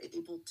that they're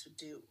able to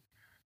do.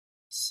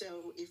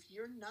 So if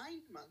your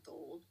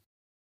 9-month-old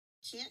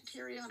can't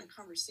carry on a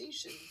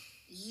conversation,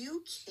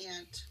 you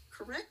can't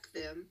correct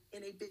them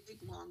in a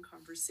big, long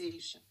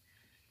conversation.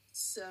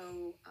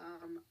 So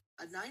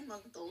a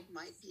 9-month-old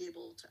might be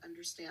able to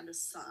understand a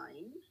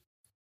sign,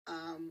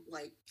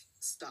 like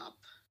stop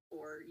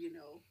or,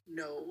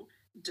 no,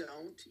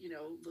 don't,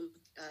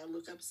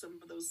 look up some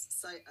of those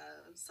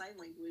sign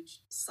language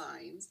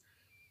signs.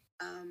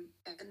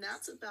 And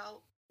that's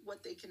about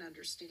what they can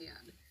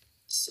understand.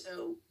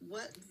 So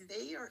what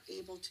they are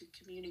able to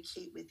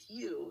communicate with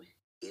you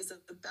is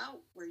about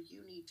where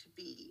you need to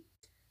be.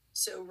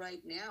 So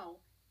right now,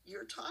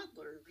 your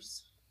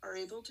toddlers are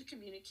able to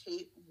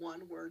communicate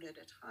one word at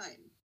a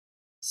time.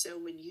 So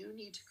when you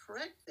need to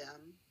correct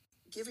them,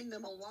 giving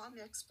them a long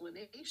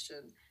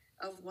explanation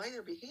of why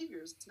their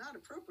behavior is not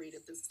appropriate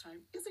at this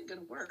time isn't going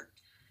to work.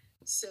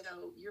 So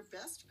your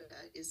best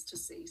bet is to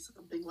say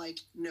something like,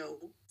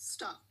 no,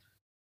 stop,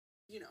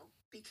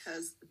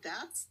 because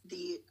that's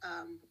the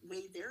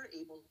way they're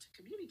able to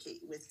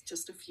communicate with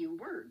just a few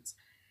words.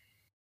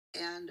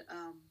 And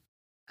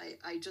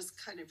I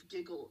just kind of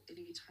giggle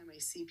anytime I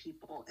see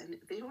people, and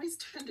they always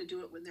tend to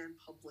do it when they're in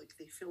public.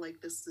 They feel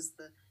like this is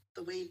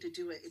the way to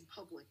do it in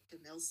public,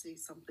 and they'll say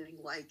something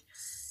like,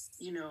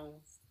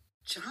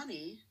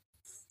 Johnny,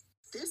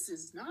 this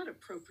is not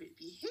appropriate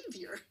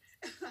behavior.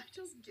 And I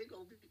just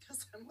giggle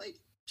because I'm like,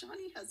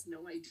 Johnny has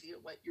no idea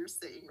what you're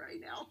saying right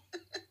now.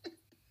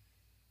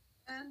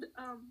 And,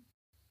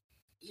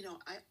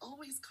 I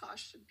always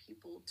caution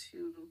people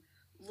to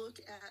look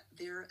at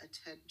their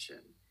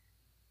attention,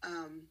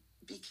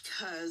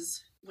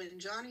 because when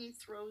Johnny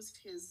throws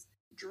his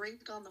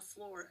drink on the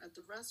floor at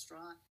the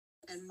restaurant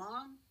and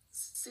mom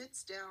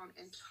sits down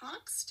and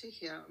talks to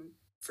him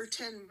for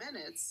 10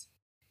 minutes,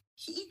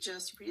 he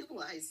just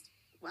realized,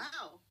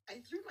 wow,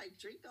 I threw my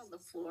drink on the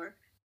floor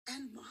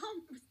and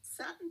mom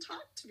sat and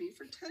talked to me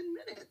for 10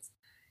 minutes.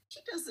 He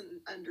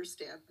doesn't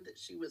understand that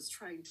she was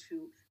trying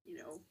to,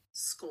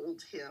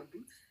 scold him.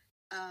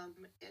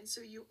 And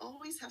so you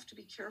always have to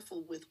be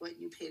careful with what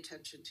you pay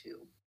attention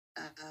to,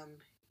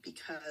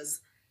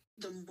 because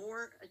the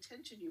more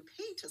attention you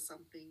pay to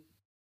something,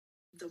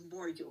 the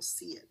more you'll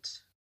see it.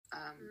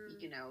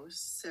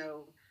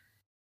 So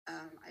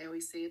I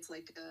always say it's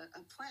like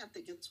a plant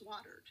that gets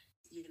watered,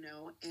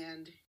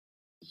 and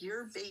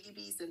your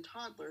babies and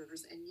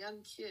toddlers and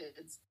young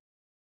kids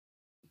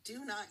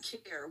do not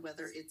care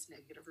whether it's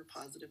negative or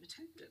positive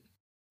attention.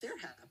 They're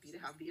happy to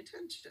have the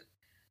attention.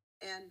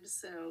 And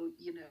so,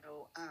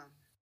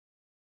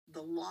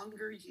 the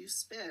longer you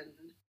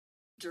spend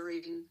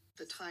during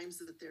the times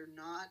that they're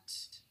not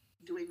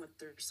doing what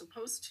they're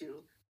supposed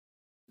to,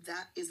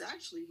 that is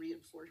actually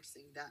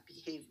reinforcing that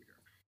behavior.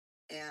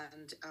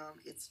 And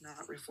it's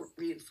not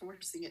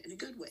reinforcing it in a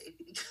good way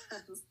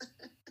because,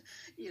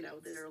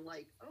 they're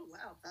like, oh,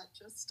 wow, that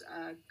just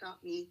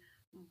got me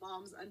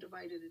mom's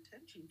undivided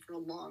attention for a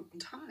long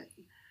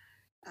time.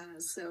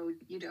 So,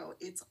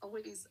 it's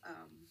always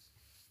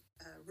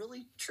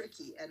really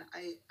tricky. And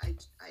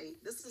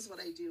this is what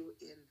I do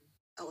in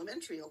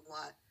elementary a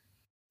lot,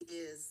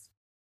 is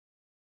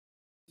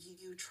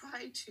you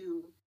try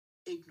to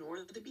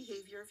ignore the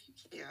behavior if you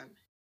can,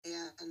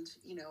 and,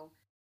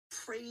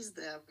 praise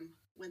them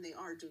when they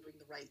are doing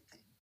the right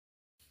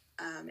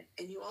thing.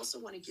 And you also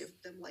want to give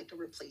them like a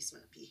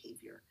replacement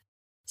behavior.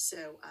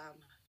 So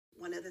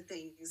one of the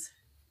things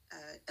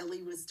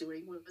Ellie was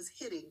doing was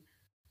hitting.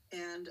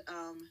 And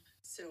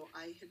so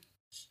I had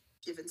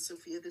given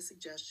Sophia the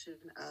suggestion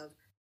of,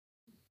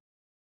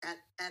 at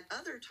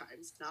other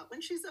times, not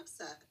when she's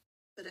upset,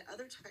 but at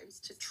other times,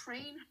 to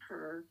train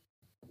her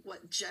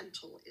what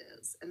gentle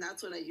is. And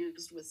that's what I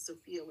used with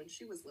Sophia when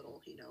she was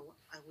little.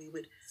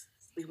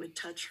 We would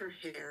touch her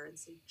hair and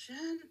say,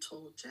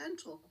 gentle,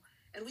 gentle.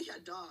 And we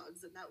had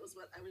dogs, and that was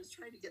what I was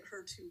trying to get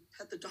her to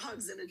pet the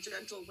dogs in a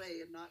gentle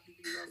way and not be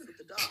rough with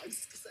the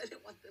dogs, because I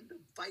didn't want them to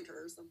bite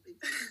her or something.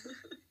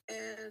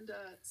 And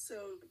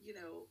so,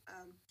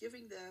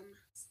 giving them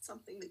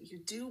something that you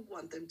do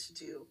want them to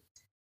do.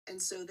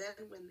 And so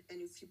then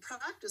if you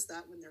practice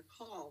that when they're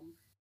calm,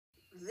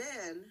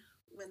 then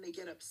when they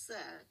get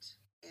upset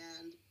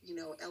and,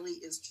 Ellie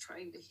is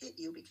trying to hit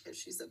you because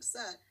she's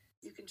upset,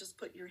 you can just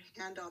put your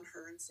hand on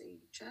her and say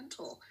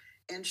gentle,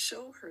 and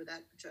show her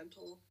that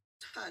gentle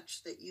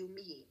touch that you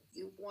mean.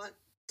 You want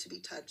to be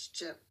touched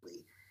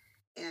gently.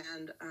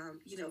 And,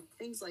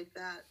 things like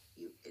that,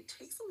 it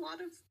takes a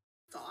lot of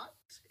thought.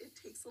 It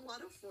takes a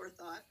lot of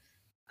forethought.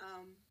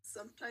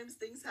 Sometimes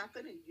things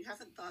happen and you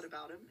haven't thought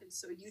about them, and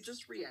so you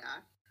just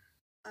react.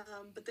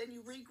 But then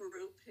you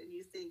regroup and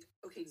you think,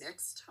 okay,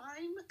 next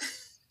time,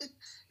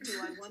 do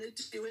I want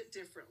to do it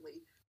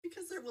differently?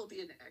 Because there will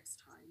be a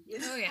next time.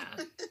 Oh yeah.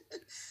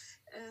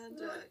 And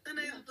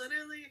I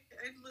literally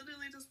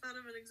just thought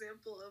of an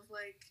example of,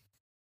 like,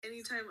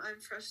 anytime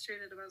I'm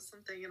frustrated about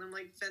something and I'm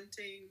like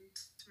venting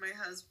to my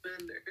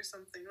husband or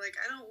something, like,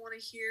 I don't want to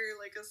hear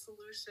like a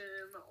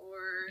solution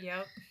or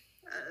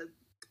a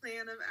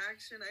plan of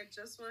action. I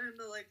just want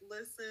him to like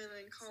listen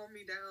and calm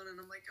me down.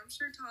 And I'm like, I'm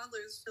sure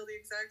toddlers feel the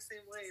exact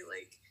same way.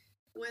 Like,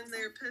 when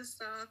they're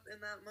pissed off in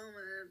that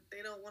moment,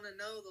 they don't want to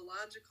know the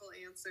logical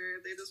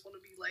answer. They just want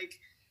to be like,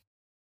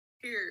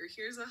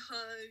 here's a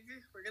hug.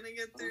 We're going to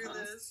get through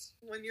this.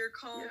 When you're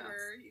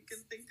calmer, you can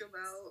think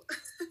about.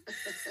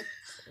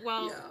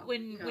 Well,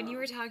 when you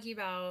were talking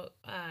about,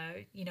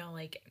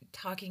 like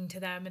talking to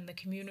them in the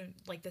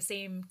like the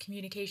same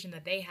communication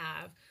that they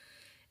have.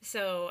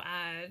 So,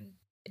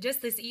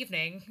 just this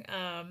evening,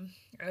 I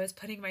was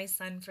putting my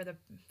son for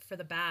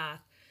the bath,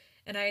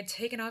 and I had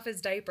taken off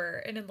his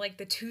diaper, and in like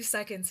the 2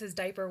 seconds his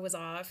diaper was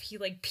off, he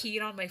like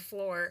peed on my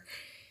floor,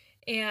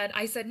 and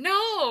I said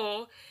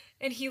no,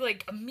 and he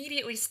like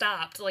immediately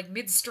stopped like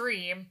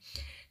midstream,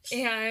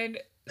 and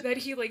then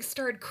he like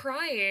started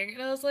crying,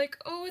 and I was like,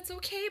 oh, it's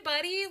okay,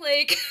 buddy,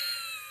 like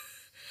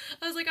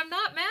I was like, I'm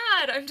not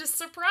mad, I'm just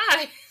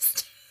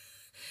surprised.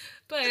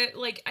 But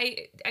like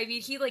I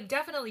mean, he like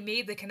definitely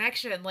made the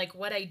connection, like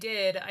what I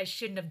did I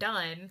shouldn't have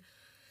done.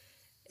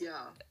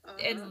 Yeah.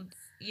 And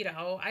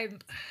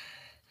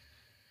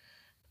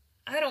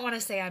I don't want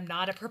to say I'm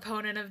not a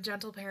proponent of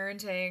gentle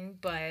parenting,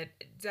 but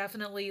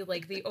definitely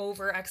like the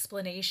over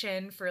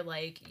explanation for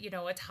like,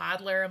 a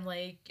toddler,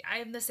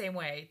 I'm the same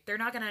way. They're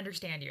not going to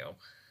understand you.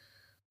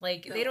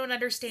 Like, they don't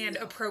understand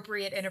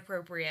appropriate,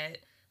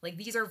 inappropriate. Like,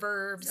 these are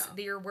verbs,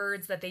 they are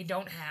words that they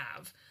don't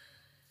have.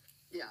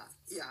 Yeah,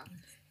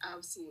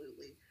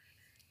 absolutely.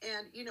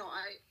 And,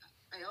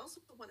 I also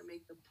want to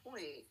make the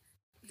point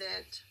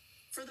that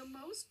for the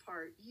most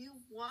part, you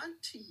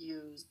want to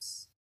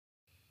use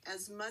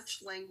as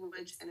much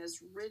language and as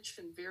rich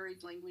and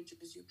varied language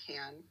as you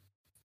can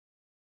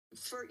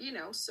for,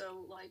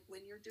 so like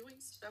when you're doing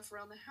stuff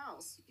around the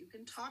house, you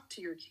can talk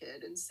to your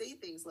kid and say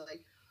things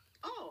like,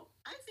 oh,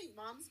 I think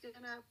mom's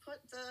gonna put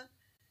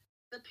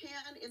the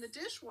pan in the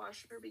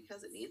dishwasher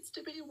because it needs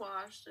to be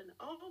washed, and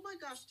oh my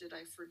gosh, did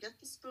I forget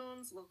the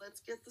spoons? Well,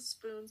 let's get the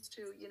spoons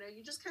too.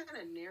 You just kind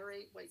of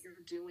narrate what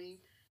you're doing,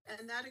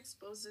 and that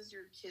exposes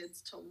your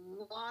kids to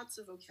lots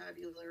of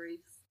vocabulary,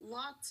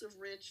 lots of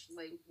rich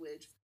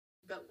language.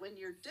 But when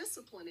you're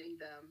disciplining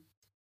them,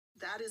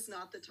 that is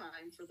not the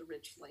time for the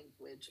rich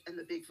language and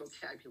the big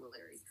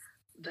vocabulary.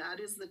 That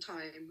is the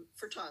time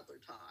for toddler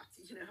talk,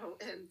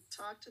 and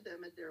talk to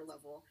them at their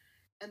level,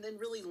 and then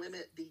really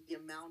limit the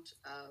amount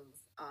of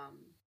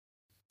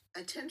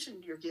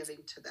attention you're giving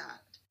to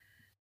that.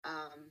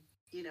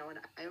 And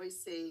I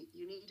always say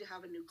you need to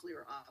have a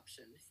nuclear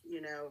option,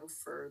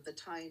 for the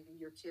time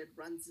your kid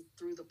runs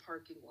through the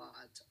parking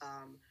lot,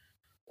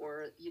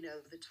 or,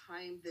 the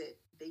time that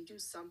they do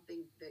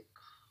something that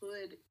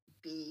could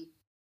be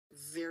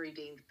very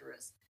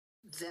dangerous.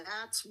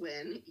 That's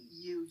when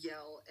you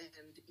yell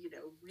and,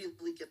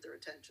 really get their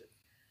attention.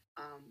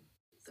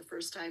 The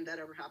first time that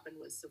ever happened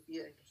was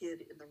Sophia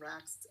hid in the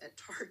racks at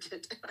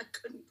Target, and I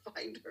couldn't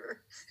find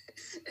her.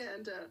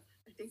 And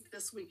I think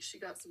this week she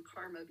got some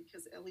karma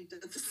because Ellie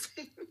did the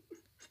same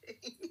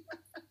thing.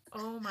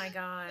 Oh my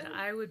God,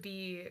 I would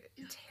be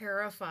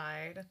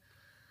terrified.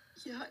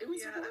 Yeah, it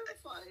was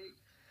horrifying.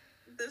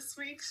 This this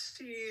week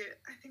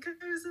I think I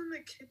was in the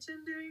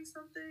kitchen doing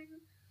something,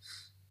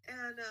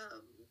 and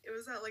it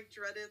was that like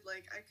dreaded,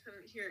 like I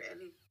couldn't hear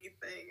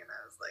anything, and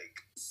I was like,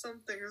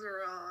 something's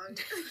wrong.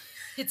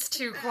 It's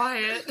too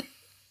quiet.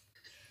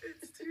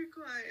 It's too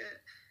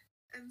quiet.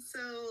 And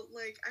so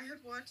like I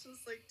had watched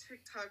this like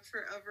TikTok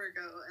forever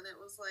ago, and it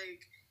was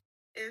like,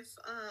 if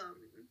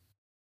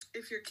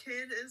your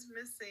kid is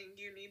missing,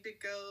 you need to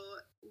go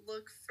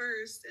look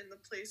first in the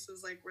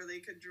places like where they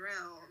could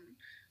drown,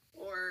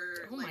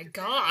 or oh like, my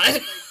god,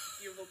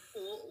 you have a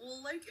pool.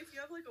 Well, like if you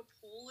have like a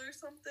pool or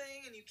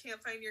something and you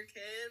can't find your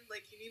kid,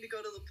 like you need to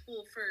go to the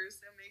pool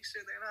first and make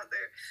sure they're not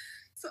there.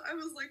 So I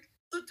was like,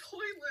 the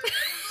toilet. I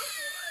don't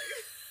know why.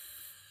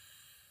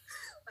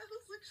 I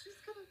was like,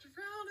 she's gonna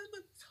drown in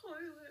the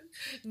toilet.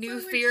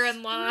 New so fear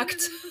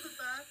unlocked. Into the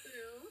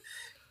bathroom.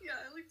 Yeah,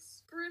 I like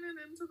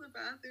sprinted into the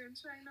bathroom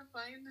trying to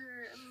find her,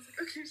 and I was like,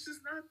 okay,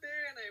 she's not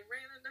there, and I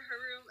ran into her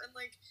room, and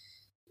like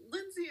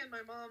Lindsay and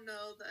my mom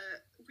know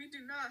that we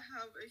do not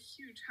have a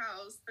huge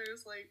house.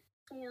 There's like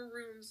 4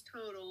 rooms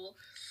total,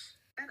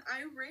 and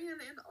I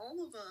ran in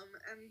all of them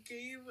and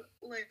gave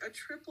like a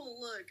triple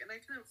look, and I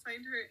couldn't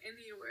find her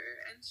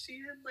anywhere, and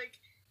she had like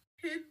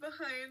hid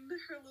behind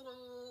her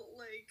little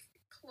like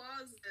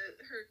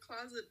her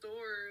closet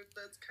door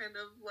that's kind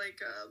of like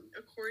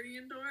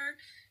accordion door.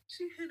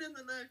 She hid in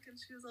the nook and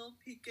she was all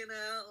peeking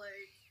out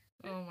like,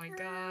 oh my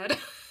god.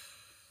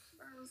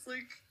 I was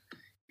like,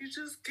 you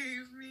just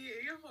gave me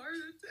a heart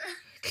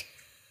attack.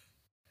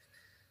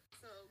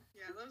 So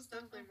yeah, that was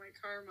definitely my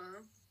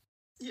karma.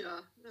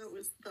 Yeah, that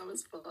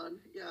was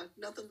fun. Yeah,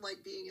 nothing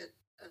like being at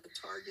a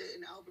Target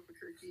in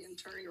Albuquerque and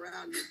turning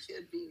around, your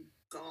kid being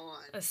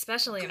gone.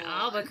 Especially in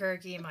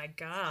Albuquerque, my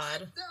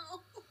god.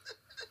 No.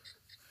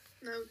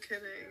 No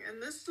kidding. And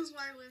this is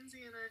why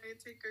Lindsay and I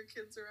take our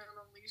kids around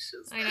on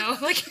leashes. I know,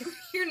 like,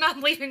 you're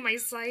not leaving my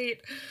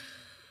sight.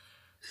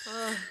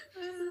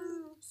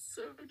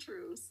 So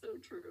true, so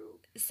true.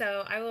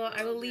 So I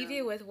will leave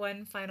you with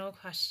one final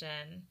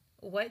question.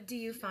 What do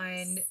you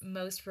find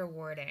most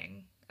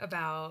rewarding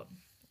about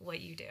what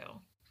you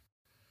do?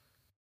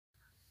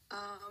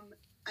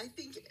 I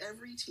think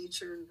every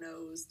teacher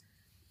knows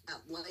that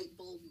light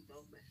bulb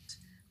moment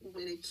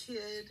when a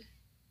kid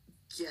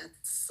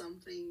gets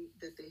something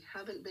that they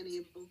haven't been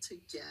able to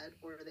get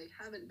or they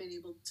haven't been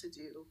able to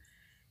do,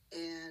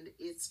 and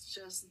it's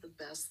just the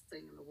best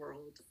thing in the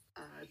world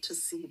to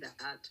see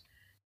that.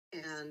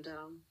 And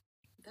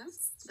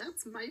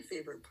that's my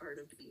favorite part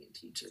of being a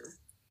teacher.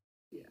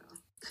 Yeah,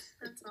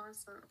 that's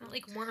awesome. That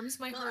like warms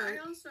my heart.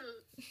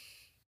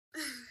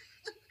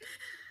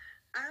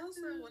 I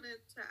also wanted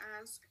to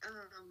ask,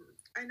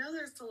 I know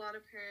there's a lot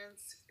of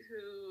parents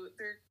who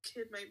their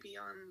kid might be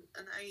on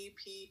an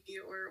IEP,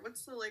 or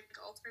what's the like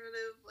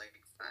alternative, like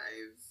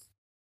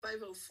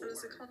 504. What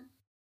is it called?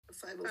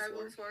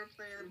 504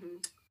 plan. Mm-hmm.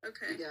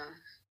 Okay. Yeah.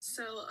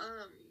 So,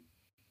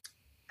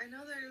 I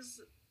know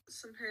there's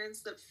some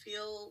parents that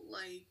feel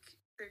like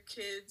their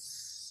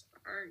kids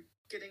aren't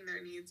getting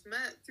their needs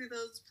met through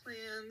those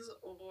plans,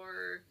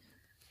 or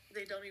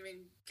they don't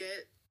even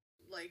get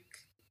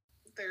like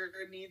their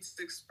needs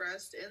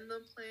expressed in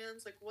the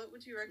plans. Like, what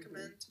would you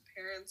recommend to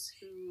parents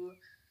who,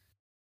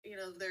 you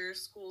know, their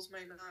schools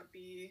might not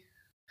be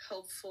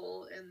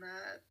helpful in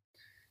that?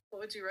 What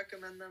would you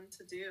recommend them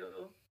to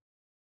do?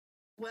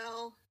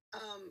 Well,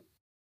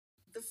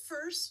 the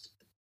first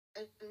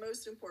and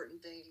most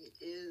important thing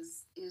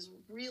is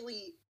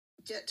really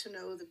get to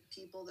know the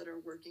people that are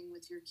working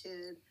with your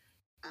kid.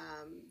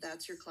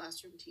 That's your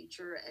classroom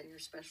teacher and your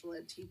special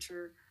ed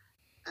teacher.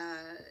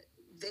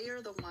 They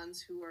are the ones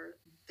who are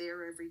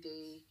there every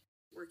day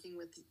working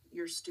with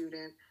your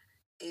student,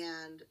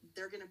 and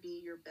they're going to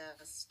be your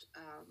best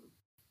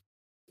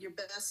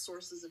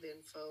sources of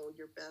info,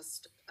 your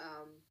best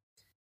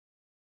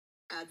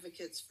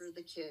advocates for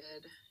the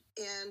kid.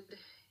 And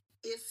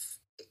if,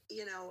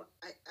 you know,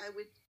 I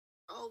would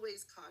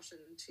always caution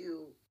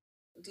to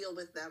deal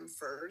with them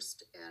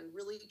first and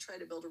really try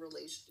to build a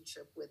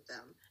relationship with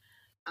them,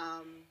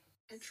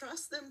 and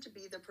trust them to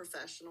be the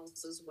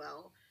professionals as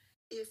well.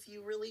 If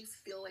you really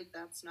feel like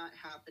that's not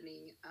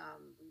happening,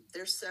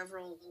 there's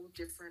several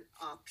different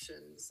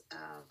options.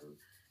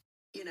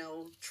 You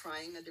know,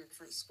 trying a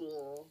different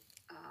school,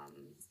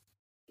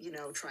 you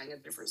know, trying a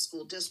different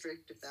school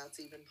district, if that's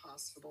even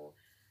possible.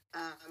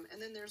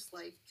 And then there's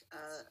like,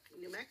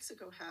 New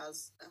Mexico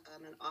has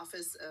an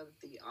office of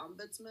the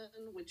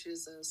ombudsman, which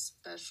is a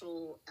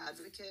special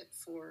advocate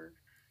for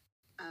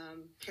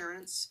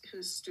parents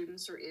whose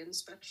students are in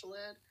special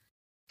ed.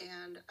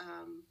 And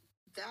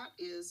that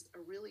is a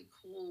really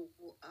cool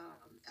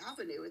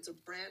avenue. It's a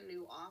brand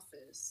new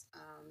office.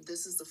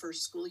 This is the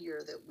first school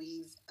year that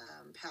we've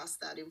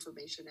passed that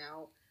information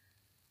out.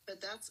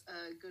 But that's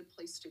a good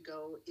place to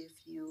go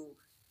if you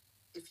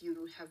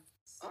have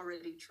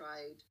already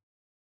tried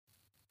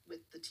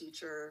with the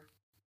teacher,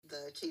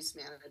 the case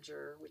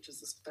manager, which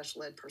is a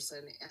special ed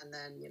person, and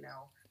then, you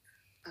know,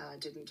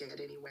 didn't get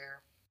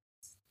anywhere.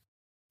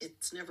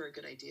 It's never a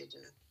good idea to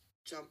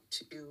jump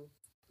to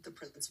the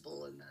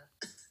principal and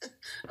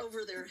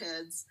over their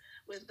heads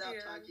without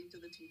Yeah. talking to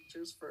the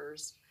teachers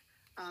first.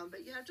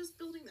 But yeah, just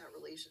building that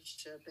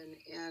relationship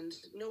and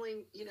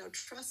knowing,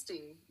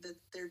 trusting that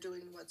they're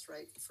doing what's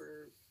right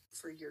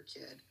for your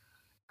kid.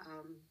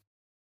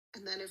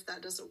 And then if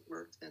that doesn't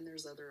work, then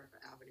there's other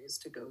avenues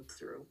to go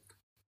through.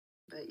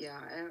 But yeah,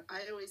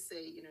 I always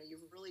say,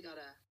 you've really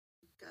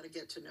gotta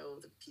get to know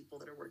the people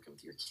that are working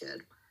with your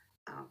kid.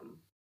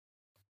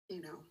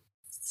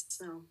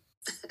 So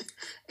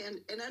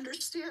and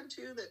understand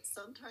too that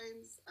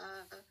sometimes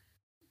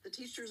the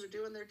teachers are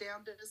doing their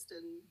damnedest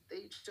and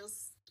they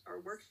just are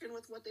working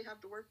with what they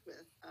have to work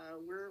with.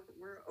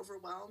 We're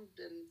overwhelmed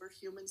and we're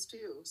humans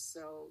too.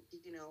 So,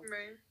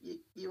 Right.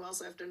 you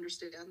also have to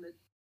understand that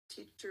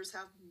teachers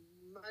have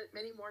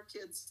many more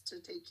kids to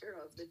take care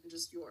of than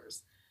just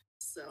yours.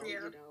 So,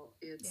 Yeah.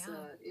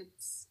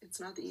 it's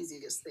not the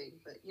easiest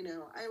thing, but,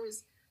 I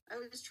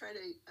always try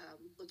to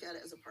look at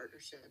it as a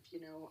partnership,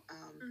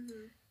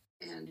 Mm-hmm.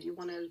 and you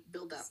want to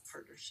build that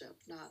partnership,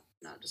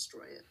 not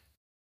destroy it.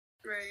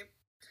 Right.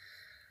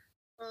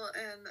 Well,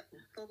 and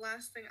the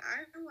last thing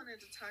I wanted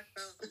to talk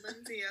about,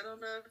 Lindsey, I don't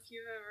know if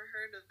you've ever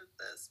heard of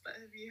this, but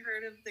have you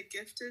heard of the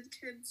gifted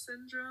kid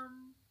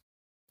syndrome?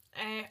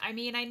 I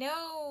mean, I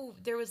know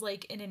there was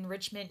like an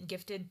enrichment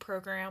gifted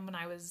program when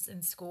I was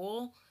in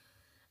school,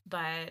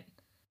 but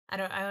I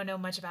don't know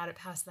much about it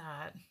past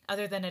that,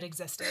 other than it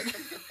existed.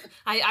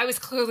 I was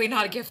clearly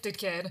not a gifted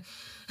kid.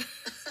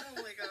 Oh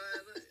my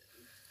god.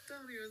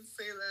 Don't even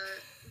say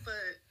that.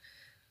 But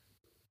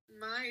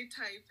my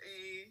type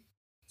A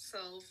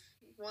self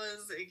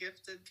was a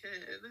gifted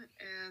kid,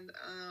 and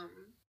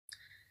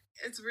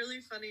it's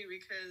really funny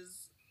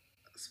because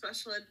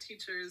special ed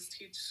teachers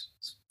teach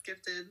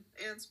gifted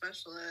and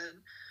special ed,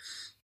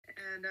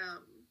 and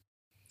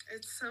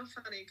it's so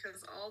funny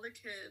because all the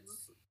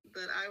kids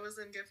that I was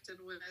in gifted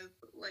with,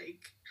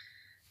 like,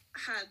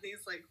 had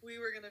these, like, we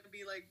were gonna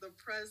be like the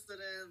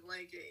president,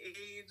 like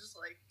age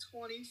like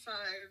 25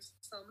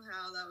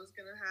 somehow, that was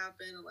gonna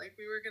happen, and like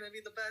we were gonna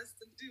be the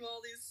best and do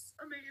all these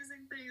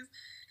amazing things.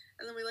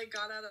 And then we like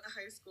got out of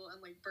high school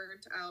and like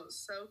burnt out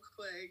so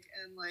quick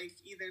and like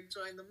either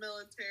joined the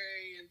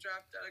military and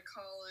dropped out of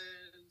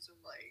college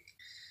and like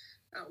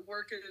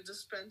work at a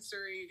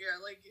dispensary. Yeah,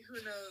 like who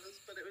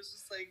knows? But it was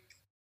just like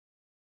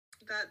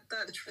that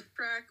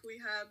track we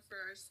had for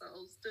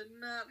ourselves did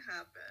not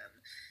happen.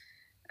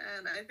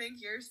 And I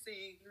think you're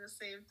seeing the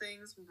same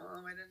things,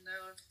 Mom. I didn't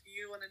know if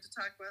you wanted to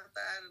talk about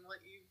that and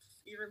what you've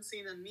even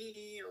seen in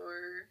me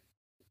or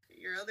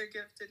your other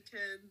gifted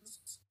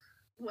kids.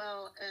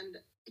 Well,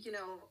 and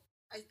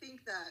I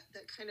think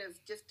that kind of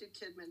gifted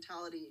kid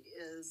mentality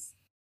is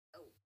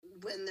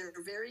when they're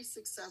very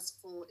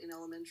successful in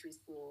elementary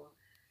school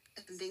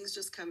and things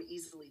just come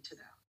easily to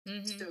them.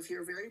 Mm-hmm. So if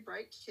you're a very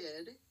bright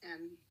kid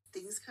and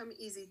things come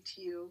easy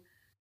to you,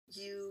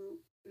 you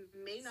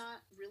may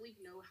not really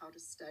know how to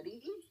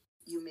study.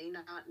 You may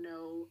not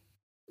know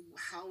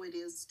how it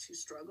is to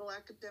struggle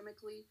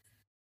academically.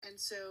 And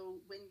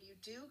so when you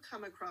do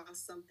come across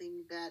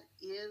something that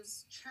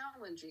is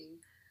challenging,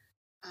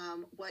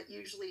 what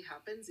usually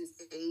happens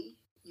is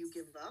you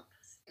give up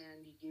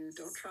and you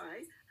don't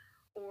try,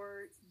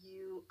 or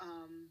you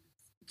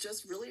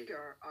just really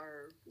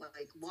are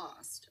like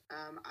lost.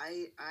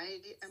 I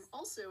am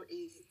also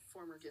a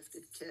former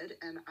gifted kid,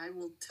 and I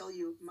will tell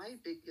you my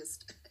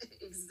biggest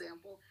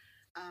example,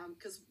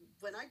 because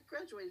when I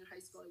graduated high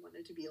school, I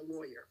wanted to be a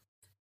lawyer.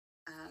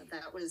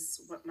 That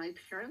was what my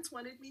parents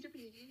wanted me to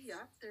be. Yeah,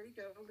 there you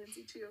go,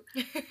 Lindsey too.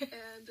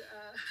 And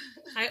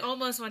I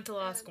almost went to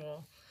law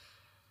school.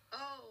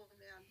 Oh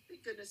man,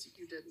 thank goodness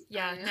you didn't.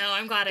 Yeah, no,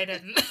 I'm glad I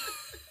didn't.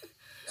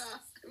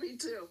 Yeah, me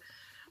too.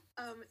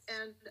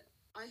 And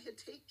I had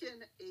taken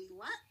a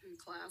Latin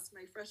class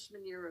my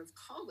freshman year of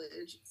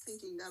college,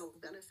 thinking that'll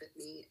benefit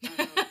me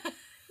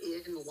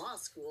in law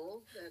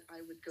school that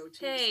I would go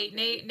to. Hey,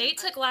 someday. Nate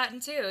took Latin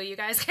too. You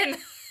guys can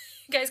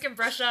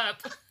brush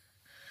up.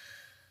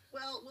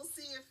 Well, we'll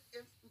see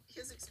if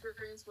his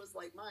experience was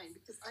like mine,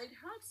 because I'd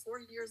had 4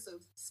 years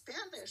of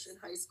Spanish in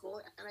high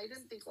school, and I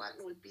didn't think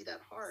Latin would be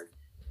that hard.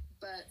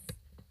 But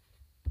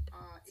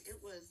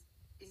it was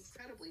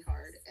incredibly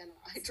hard, and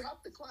I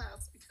dropped the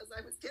class because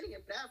I was getting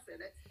an F in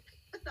it,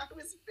 and I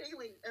was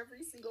failing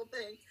every single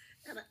thing,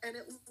 and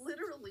it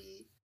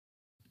literally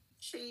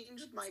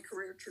changed my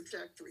career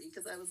trajectory,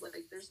 because I was like,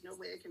 there's no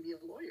way I can be a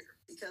lawyer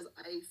because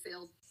I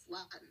failed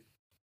Latin.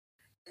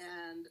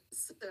 And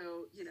so,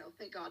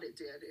 thank God it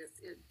did.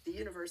 The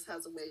universe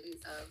has a way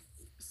of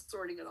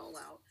sorting it all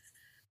out,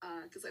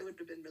 because I would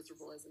have been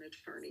miserable as an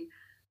attorney.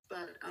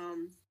 But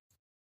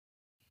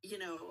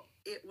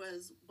it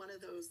was one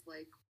of those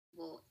like,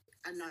 well,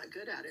 I'm not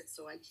good at it,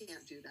 so I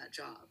can't do that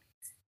job.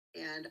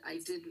 And I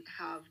didn't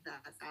have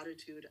that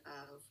attitude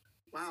of,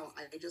 wow,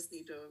 I just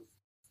need to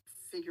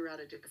figure out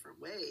a different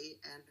way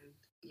and,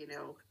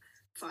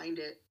 find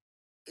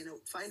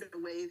a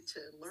way to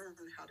learn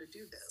how to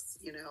do this,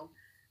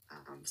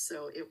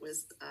 So it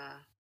was,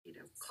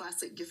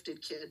 classic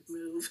gifted kid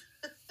move.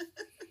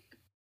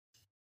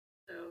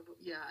 So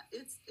yeah,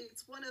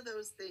 it's one of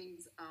those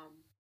things.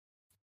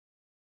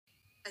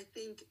 I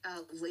think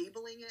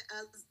labeling it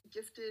as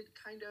gifted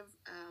kind of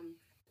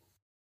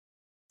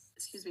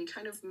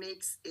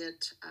makes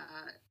it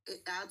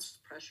it adds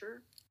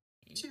pressure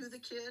to the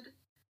kid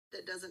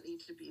that doesn't need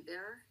to be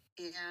there.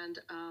 And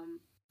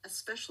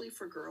especially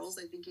for girls,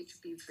 I think it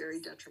could be very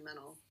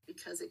detrimental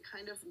because it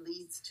kind of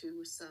leads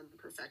to some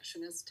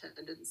perfectionist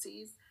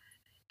tendencies.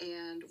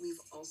 And we've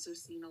also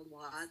seen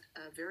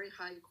a very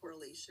high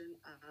correlation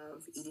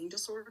of eating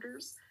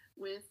disorders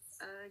with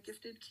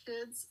gifted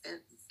kids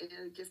and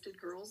gifted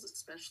girls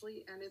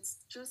especially. And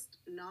it's just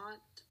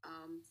not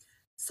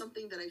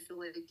something that I feel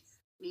like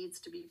needs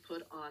to be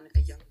put on a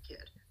young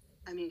kid.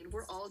 I mean,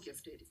 we're all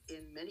gifted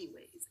in many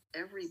ways.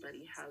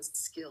 Everybody has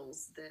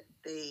skills that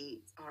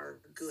they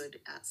are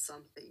good at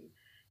something.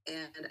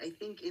 And I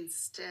think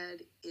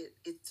instead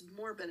it's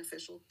more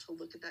beneficial to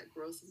look at that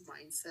growth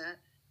mindset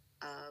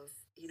of,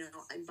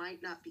 I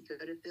might not be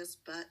good at this,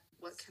 but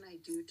what can I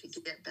do to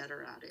get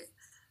better at it?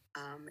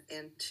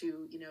 And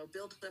to,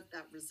 build up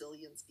that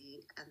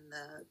resiliency and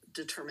the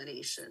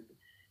determination.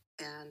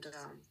 And,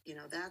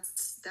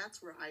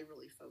 that's where I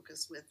really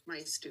focus with my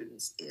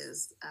students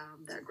is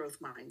that growth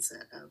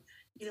mindset of,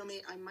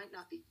 I might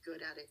not be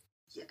good at it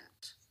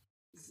yet.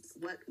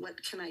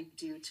 What can I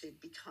do to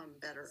become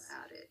better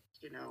at it?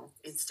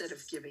 Instead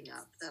of giving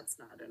up, that's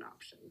not an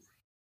option.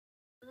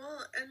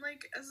 Well, and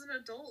like as an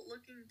adult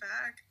looking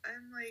back,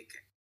 I'm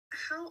like,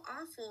 how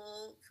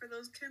awful for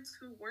those kids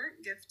who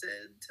weren't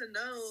gifted to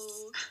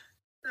know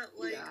that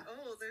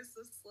there's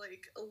this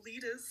like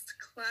elitist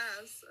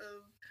class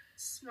of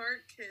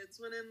smart kids,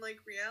 when in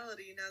like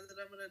reality, now that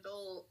I'm an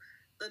adult,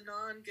 the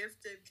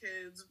non-gifted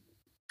kids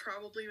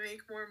probably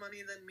make more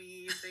money than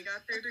me. They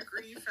got their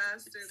degree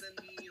faster than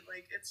me.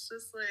 Like, it's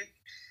just like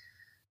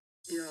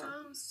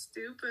so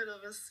stupid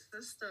of a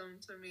system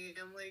to me.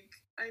 I'm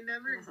like, I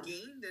never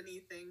gained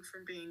anything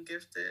from being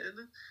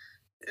gifted.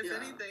 If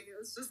anything, it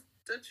was just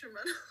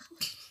detrimental.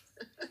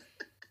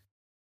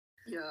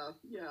 Yeah,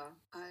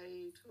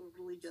 I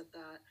totally get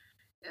that.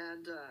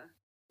 And,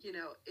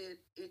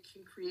 it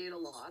can create a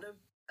lot of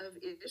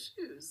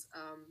issues.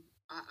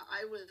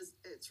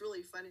 It's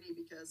really funny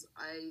because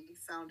I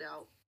found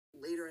out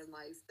later in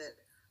life that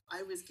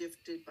I was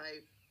gifted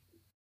by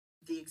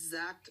the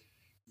exact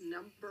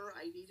number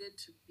I needed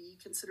to be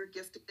considered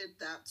gifted.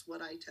 That's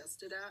what I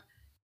tested at.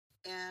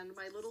 And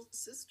my little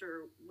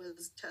sister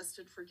was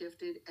tested for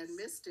gifted and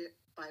missed it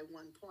by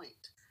 1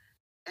 point.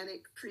 And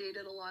it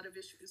created a lot of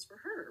issues for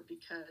her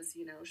because,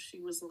 she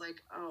was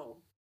like,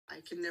 oh,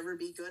 I can never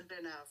be good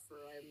enough,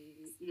 or I'm,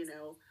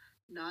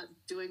 not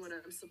doing what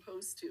I'm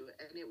supposed to.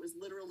 And it was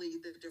literally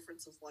the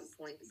difference of 1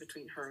 point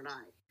between her and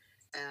I.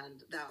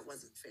 And that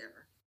wasn't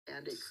fair.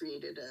 And it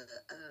created a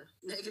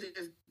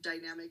negative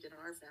dynamic in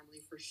our family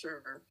for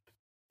sure.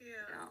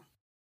 Yeah.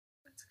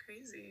 That's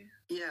crazy.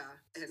 Yeah.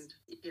 And,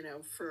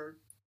 for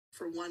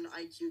 1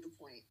 IQ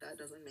point, that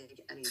doesn't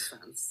make any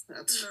sense.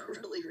 That's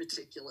really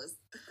ridiculous.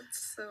 That's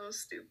so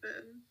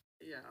stupid.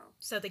 Yeah.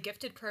 So the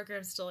gifted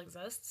program still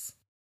exists?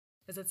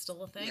 Is it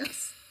still a thing?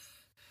 Yes.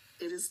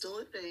 It is still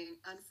a thing.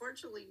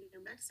 Unfortunately,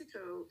 New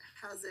Mexico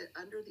has it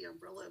under the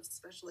umbrella of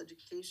special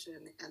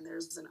education, and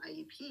there's an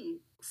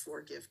IEP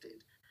for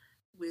gifted,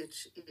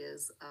 which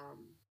is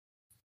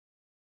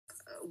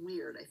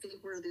weird. I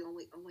think we're the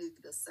only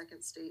the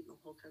second state in the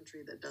whole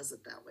country that does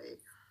it that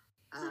way.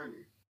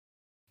 And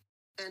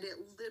it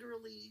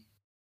literally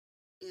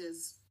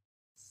is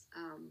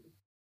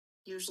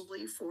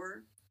usually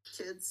for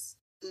kids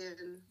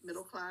in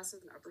middle class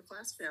and upper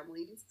class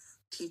families,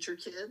 teacher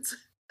kids.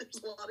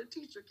 There's a lot of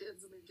teacher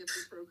kids in the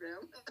gifted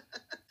program.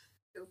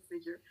 Go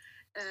figure.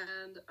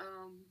 And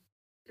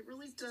it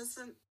really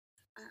doesn't,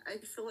 I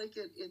feel like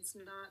it's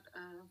not,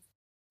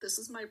 this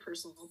is my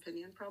personal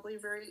opinion, probably a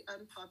very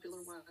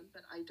unpopular one,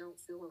 but I don't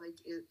feel like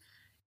it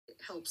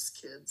helps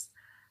kids.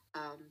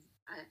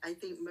 I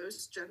think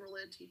most general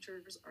ed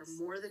teachers are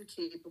more than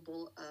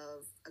capable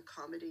of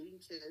accommodating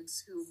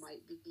kids who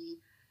might be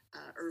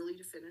early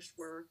to finish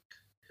work,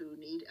 who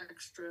need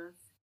extra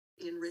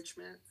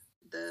enrichment.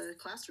 The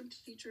classroom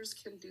teachers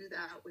can do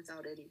that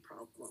without any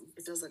problem.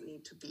 It doesn't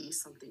need to be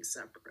something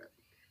separate.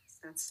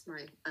 That's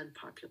my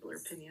unpopular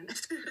opinion.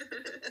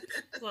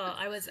 Well,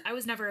 I was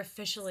never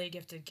officially a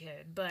gifted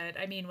kid, but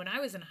I mean, when I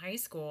was in high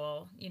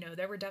school,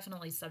 there were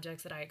definitely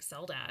subjects that I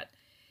excelled at.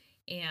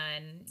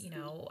 And,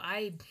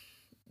 I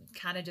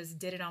kind of just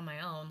did it on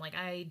my own. Like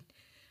I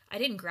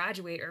didn't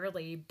graduate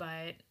early,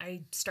 but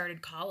I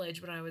started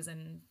college when I was a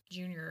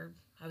junior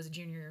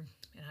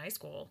in high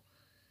school.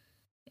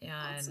 And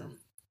Awesome.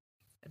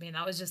 I mean,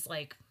 that was just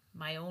like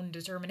my own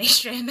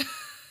determination.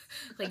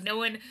 Like no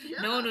one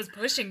was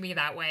pushing me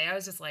that way. I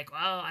was just like,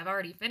 well, I've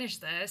already finished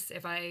this.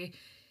 If I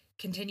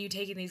continue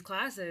taking these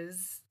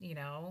classes,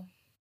 I'm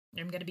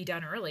going to be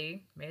done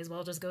early. May as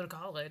well just go to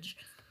college.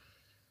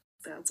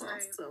 That's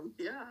awesome.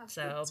 Yeah.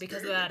 So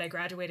because of that, I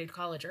graduated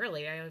college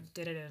early. I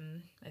did it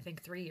in, I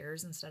think, 3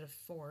 years instead of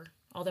 4.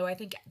 Although I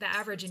think the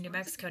average in New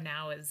Mexico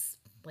now is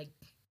like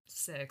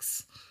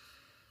 6.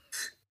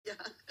 Yeah.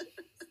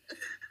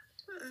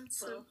 That's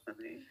so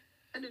funny.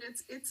 And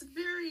it's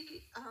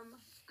very,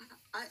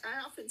 I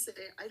often say,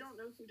 I don't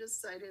know who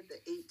decided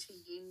that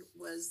 18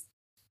 was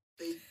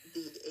the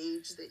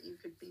age that you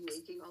could be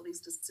making all these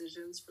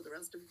decisions for the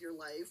rest of your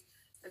life.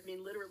 I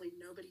mean, literally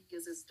nobody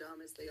is as dumb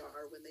as they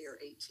are when they are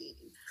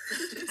 18.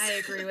 I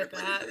agree with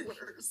that.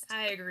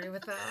 I agree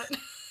with that.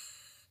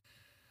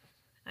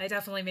 I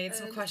definitely made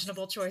some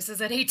questionable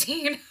choices at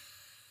 18.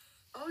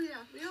 Oh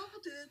yeah, we all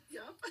did.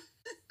 Yep.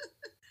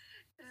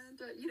 And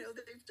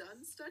they've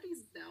done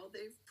studies now.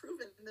 They've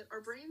proven that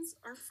our brains,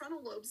 our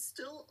frontal lobes,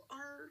 still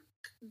are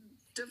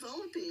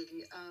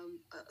developing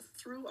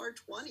through our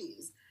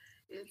 20s.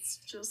 It's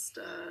just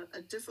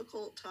a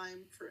difficult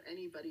time for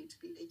anybody to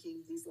be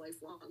making these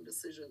lifelong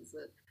decisions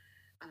that,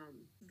 I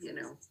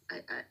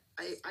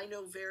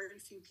know very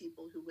few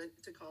people who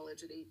went to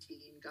college at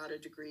 18, got a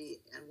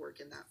degree, and work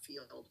in that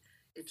field.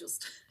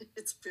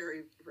 It's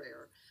very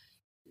rare.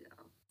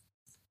 Yeah.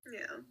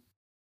 Yeah.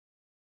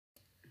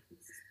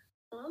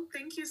 Well,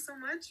 thank you so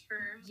much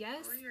for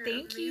all your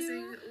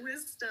amazing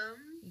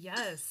wisdom.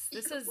 Yes,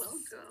 this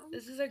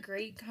is a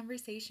great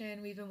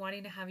conversation. We've been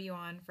wanting to have you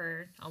on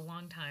for a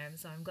long time,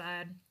 so I'm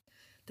glad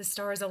the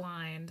stars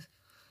aligned.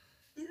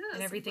 Yes,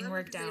 and everything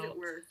worked out.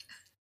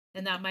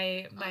 And that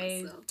my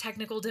awesome.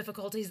 Technical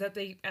difficulties at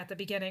the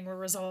beginning were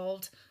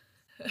resolved.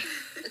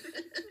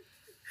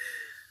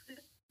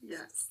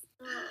 Yes.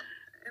 Well,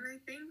 and I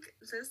think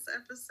this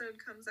episode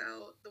comes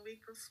out the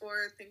week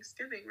before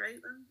Thanksgiving,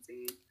 right,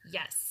 Lindsey?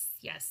 Yes,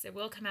 it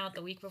will come out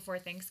the week before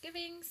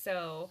Thanksgiving.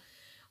 So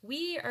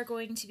we are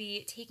going to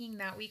be taking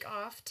that week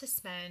off to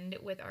spend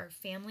with our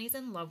families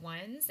and loved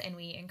ones, and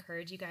we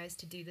encourage you guys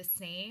to do the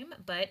same.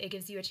 But it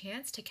gives you a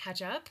chance to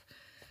catch up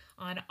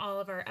on all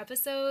of our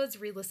episodes,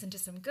 re-listen to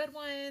some good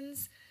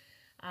ones.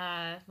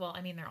 Well,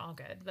 I mean, they're all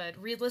good, but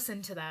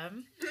re-listen to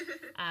them.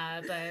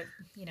 But,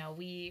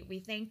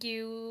 we thank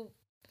you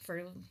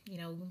for,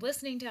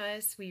 listening to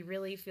us. We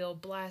really feel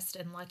blessed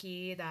and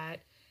lucky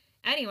that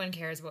anyone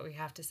cares what we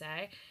have to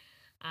say.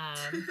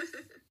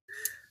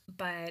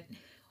 But,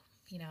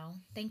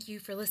 thank you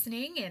for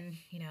listening, and,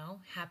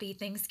 happy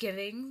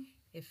Thanksgiving,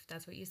 if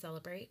that's what you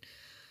celebrate,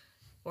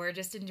 or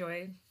just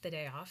enjoy the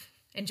day off.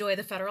 Enjoy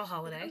the federal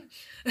holiday.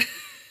 Yeah.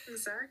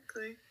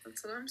 Exactly.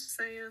 That's what I'm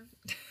saying.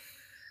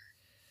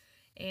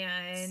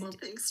 And well,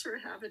 thanks for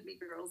having me,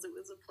 girls. It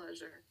was a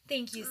pleasure.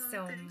 Thank you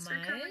so thanks much.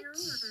 For coming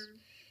on.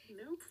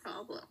 No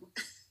problem.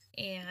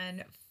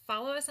 And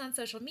follow us on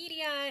social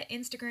media,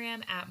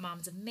 Instagram at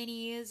Moms of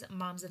Minis,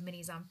 Moms of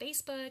Minis on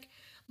Facebook,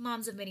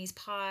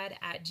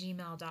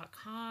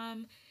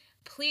 momsofminispod@gmail.com.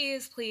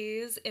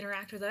 Please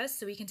interact with us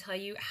so we can tell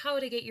you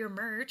how to get your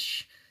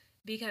merch,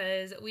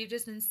 because we've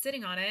just been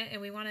sitting on it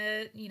and we want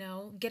to,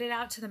 get it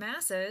out to the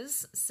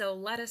masses. So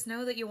let us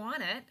know that you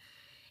want it.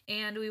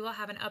 And we will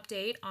have an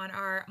update on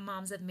our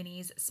Moms of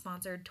Minis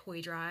sponsored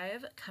toy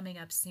drive coming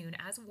up soon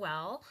as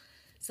well.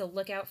 So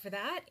look out for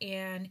that,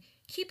 and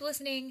keep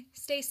listening,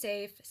 stay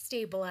safe,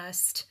 stay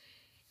blessed,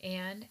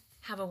 and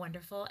have a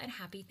wonderful and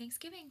happy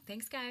Thanksgiving.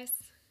 Thanks, guys.